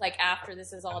off, like after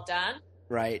this is all done,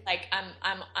 Right. like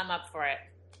I'm up for it.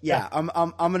 Yeah, I'm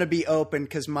gonna be open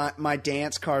because my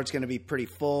dance card's gonna be pretty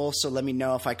full. So let me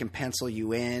know if I can pencil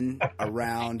you in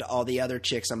around all the other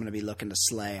chicks I'm gonna be looking to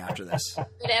slay after this. But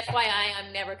FYI,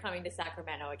 I'm never coming to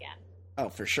Sacramento again. Oh,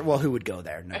 for sure. Well, who would go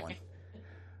there? No one.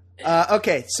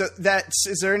 Okay, so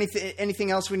is there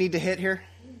anything else we need to hit here?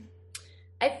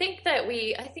 I think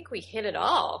we hit it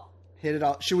all. Hit it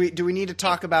all. Do we need to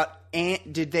talk about?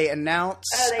 Did they announce?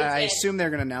 Oh, they I did. assume they're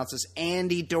going to announce this.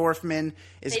 Andy Dorfman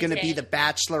is They going to be did. the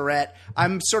Bachelorette.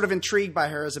 I'm sort of intrigued by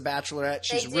her as a Bachelorette.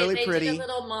 She's really they pretty. did a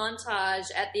little montage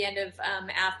at the end of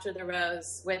After the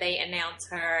Rose where they announce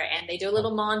her, and they do a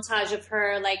little montage of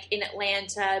her like in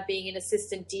Atlanta being an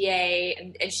assistant DA,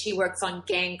 and she works on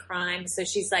gang crime. So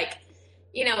she's like,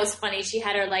 you know, it was funny. She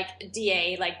had her like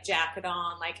DA like jacket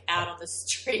on, like out on the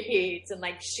streets and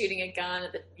like shooting a gun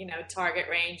at the target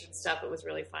range and stuff. It was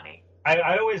really funny.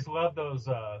 I always love those,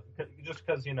 just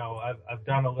because I've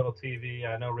done a little TV,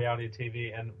 I know reality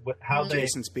TV, and how they.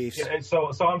 Jason's beefs. Yeah,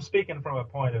 so I'm speaking from a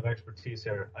point of expertise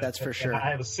here. That's for sure.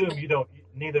 I assume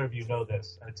neither of you know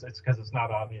this. It's because it's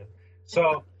not obvious.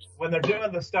 So when they're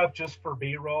doing the stuff just for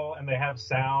B-roll and they have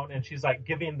sound, and she's like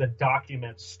giving the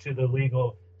documents to the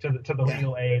legal. To the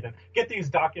legal aid and get these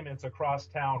documents across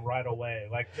town right away,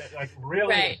 like really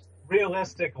Right.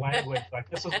 realistic language.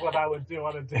 Like this is what I would do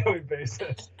on a daily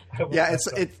basis. Yeah,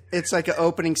 it's like an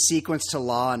opening sequence to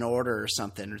Law and Order or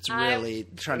something. It's really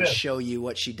trying to show you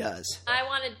what she does.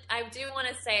 I do want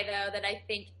to say though that I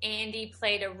think Andy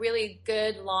played a really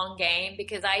good long game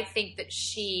because I think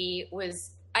she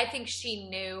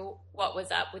knew what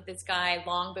was up with this guy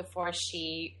long before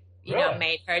she Really?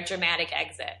 made her dramatic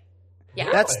exit. Yeah.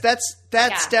 That's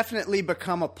Yeah. definitely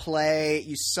become a play.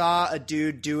 You saw a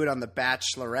dude do it on The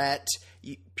Bachelorette.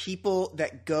 People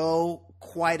that go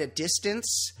quite a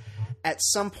distance at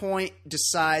some point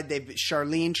decide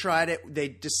Charlene tried it. They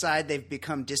decide they've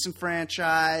become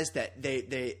disenfranchised, that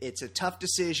it's a tough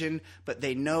decision, but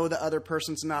they know the other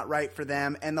person's not right for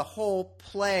them. And the whole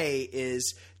play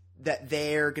is that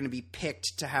they're going to be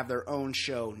picked to have their own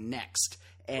show next.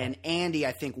 And Andy,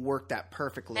 I think, worked that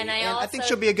perfectly. And I I think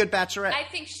also- she'll be a good Bachelorette. I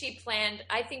think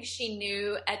she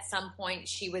knew at some point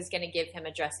she was going to give him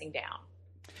a dressing down.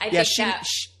 I Yeah,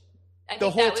 think the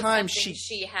whole that was time something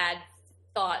she had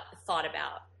thought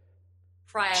about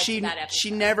prior she to that episode.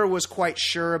 she never was quite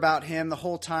sure about him. The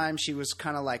whole time she was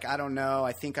kind of like, I don't know,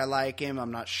 I think I like him,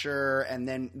 I'm not sure. And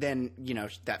then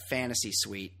that fantasy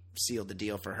suite sealed the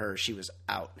deal for her. She was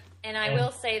out. And I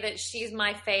will say that she's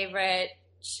my favorite.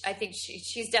 I think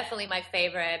she's definitely my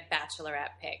favorite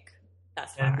Bachelorette pick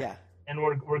thus far. Yeah. And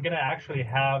we're going to actually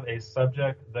have a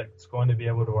subject that's going to be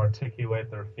able to articulate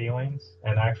their feelings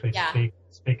and actually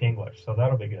speak English. So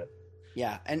that'll be good.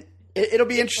 Yeah, and it'll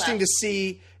be Good interesting class. to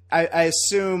see. I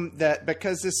assume that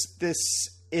because this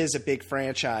is a big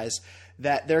franchise,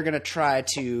 that they're going to try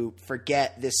to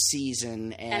forget this season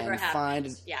Never and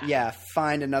happens.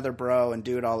 find another bro and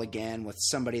do it all again with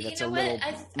somebody that's You know a little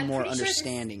what? I'm more pretty sure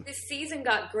understanding. this season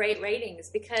got great ratings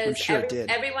because I'm sure it did.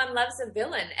 everyone loves a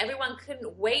villain. Everyone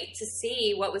couldn't wait to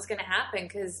see what was going to happen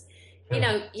because,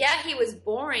 he was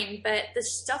boring, but the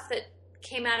stuff that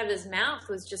came out of his mouth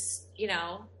was just,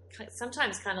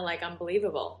 sometimes kind of like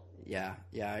unbelievable. Yeah,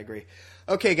 I agree.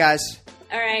 Okay, guys.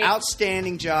 All right.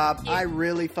 Outstanding job. I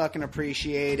really fucking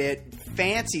appreciate it.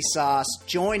 Fancy Sauce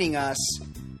joining us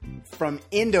from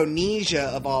Indonesia,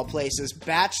 of all places.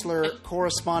 Bachelor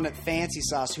correspondent Fancy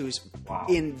Sauce, who's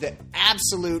in the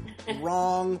absolute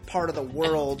wrong part of the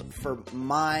world for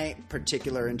my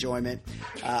particular enjoyment.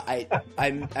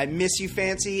 I miss you,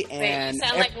 Fancy. Wait, And you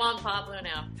sound like Juan Pablo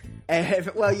now.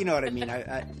 well, you know what I mean.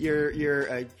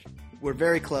 We're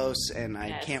very close, and I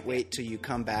can't wait till you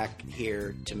come back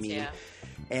here to me. Yeah.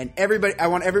 And I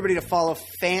want everybody to follow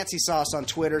Fancy Sauce on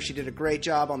Twitter. She did a great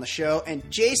job on the show. And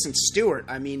Jason Stewart,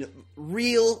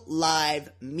 real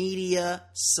live media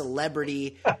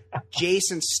celebrity.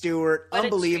 Jason Stewart, What a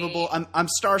unbelievable. treat. I'm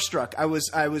starstruck. I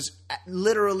was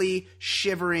literally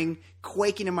shivering,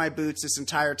 quaking in my boots this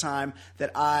entire time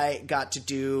that I got to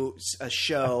do a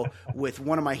show with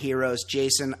one of my heroes,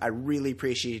 Jason. I really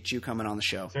appreciate you coming on the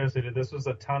show. Seriously, dude, this was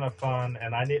a ton of fun,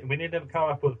 and we need to come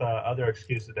up with other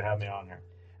excuses to have me on here.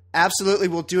 Absolutely,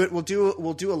 we'll do it. We'll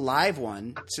do a live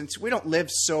one since we don't live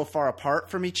so far apart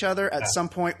from each other. At some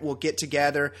point, we'll get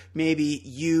together. Maybe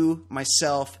you,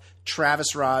 myself,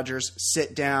 Travis Rogers,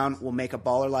 sit down. We'll make a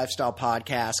Baller Lifestyle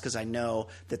podcast because I know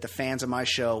that the fans of my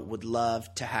show would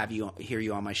love to have you hear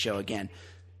you on my show again.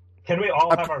 Can we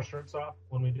all have our shirts off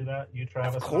when we do that? You,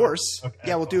 Travis, Of course, Okay,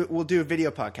 yeah. We'll do a video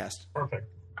podcast. Perfect.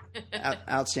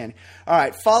 Outstanding. All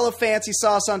right, follow Fancy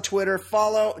Sauce on Twitter.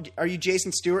 Are you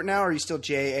Jason Stewart now, or are you still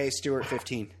JA Stewart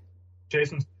 15?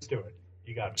 Jason Stewart,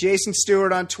 you got me. Jason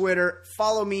Stewart on Twitter.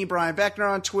 Follow me, Brian Beckner,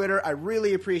 on Twitter. I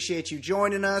really appreciate you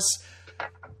joining us.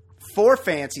 For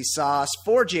Fancy Sauce,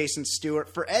 for Jason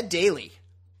Stewart, for Ed Daly,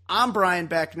 I'm Brian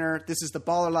Beckner. This is the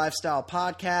Baller Lifestyle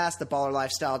Podcast,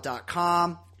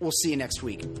 theballerlifestyle.com. We'll see you next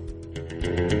week.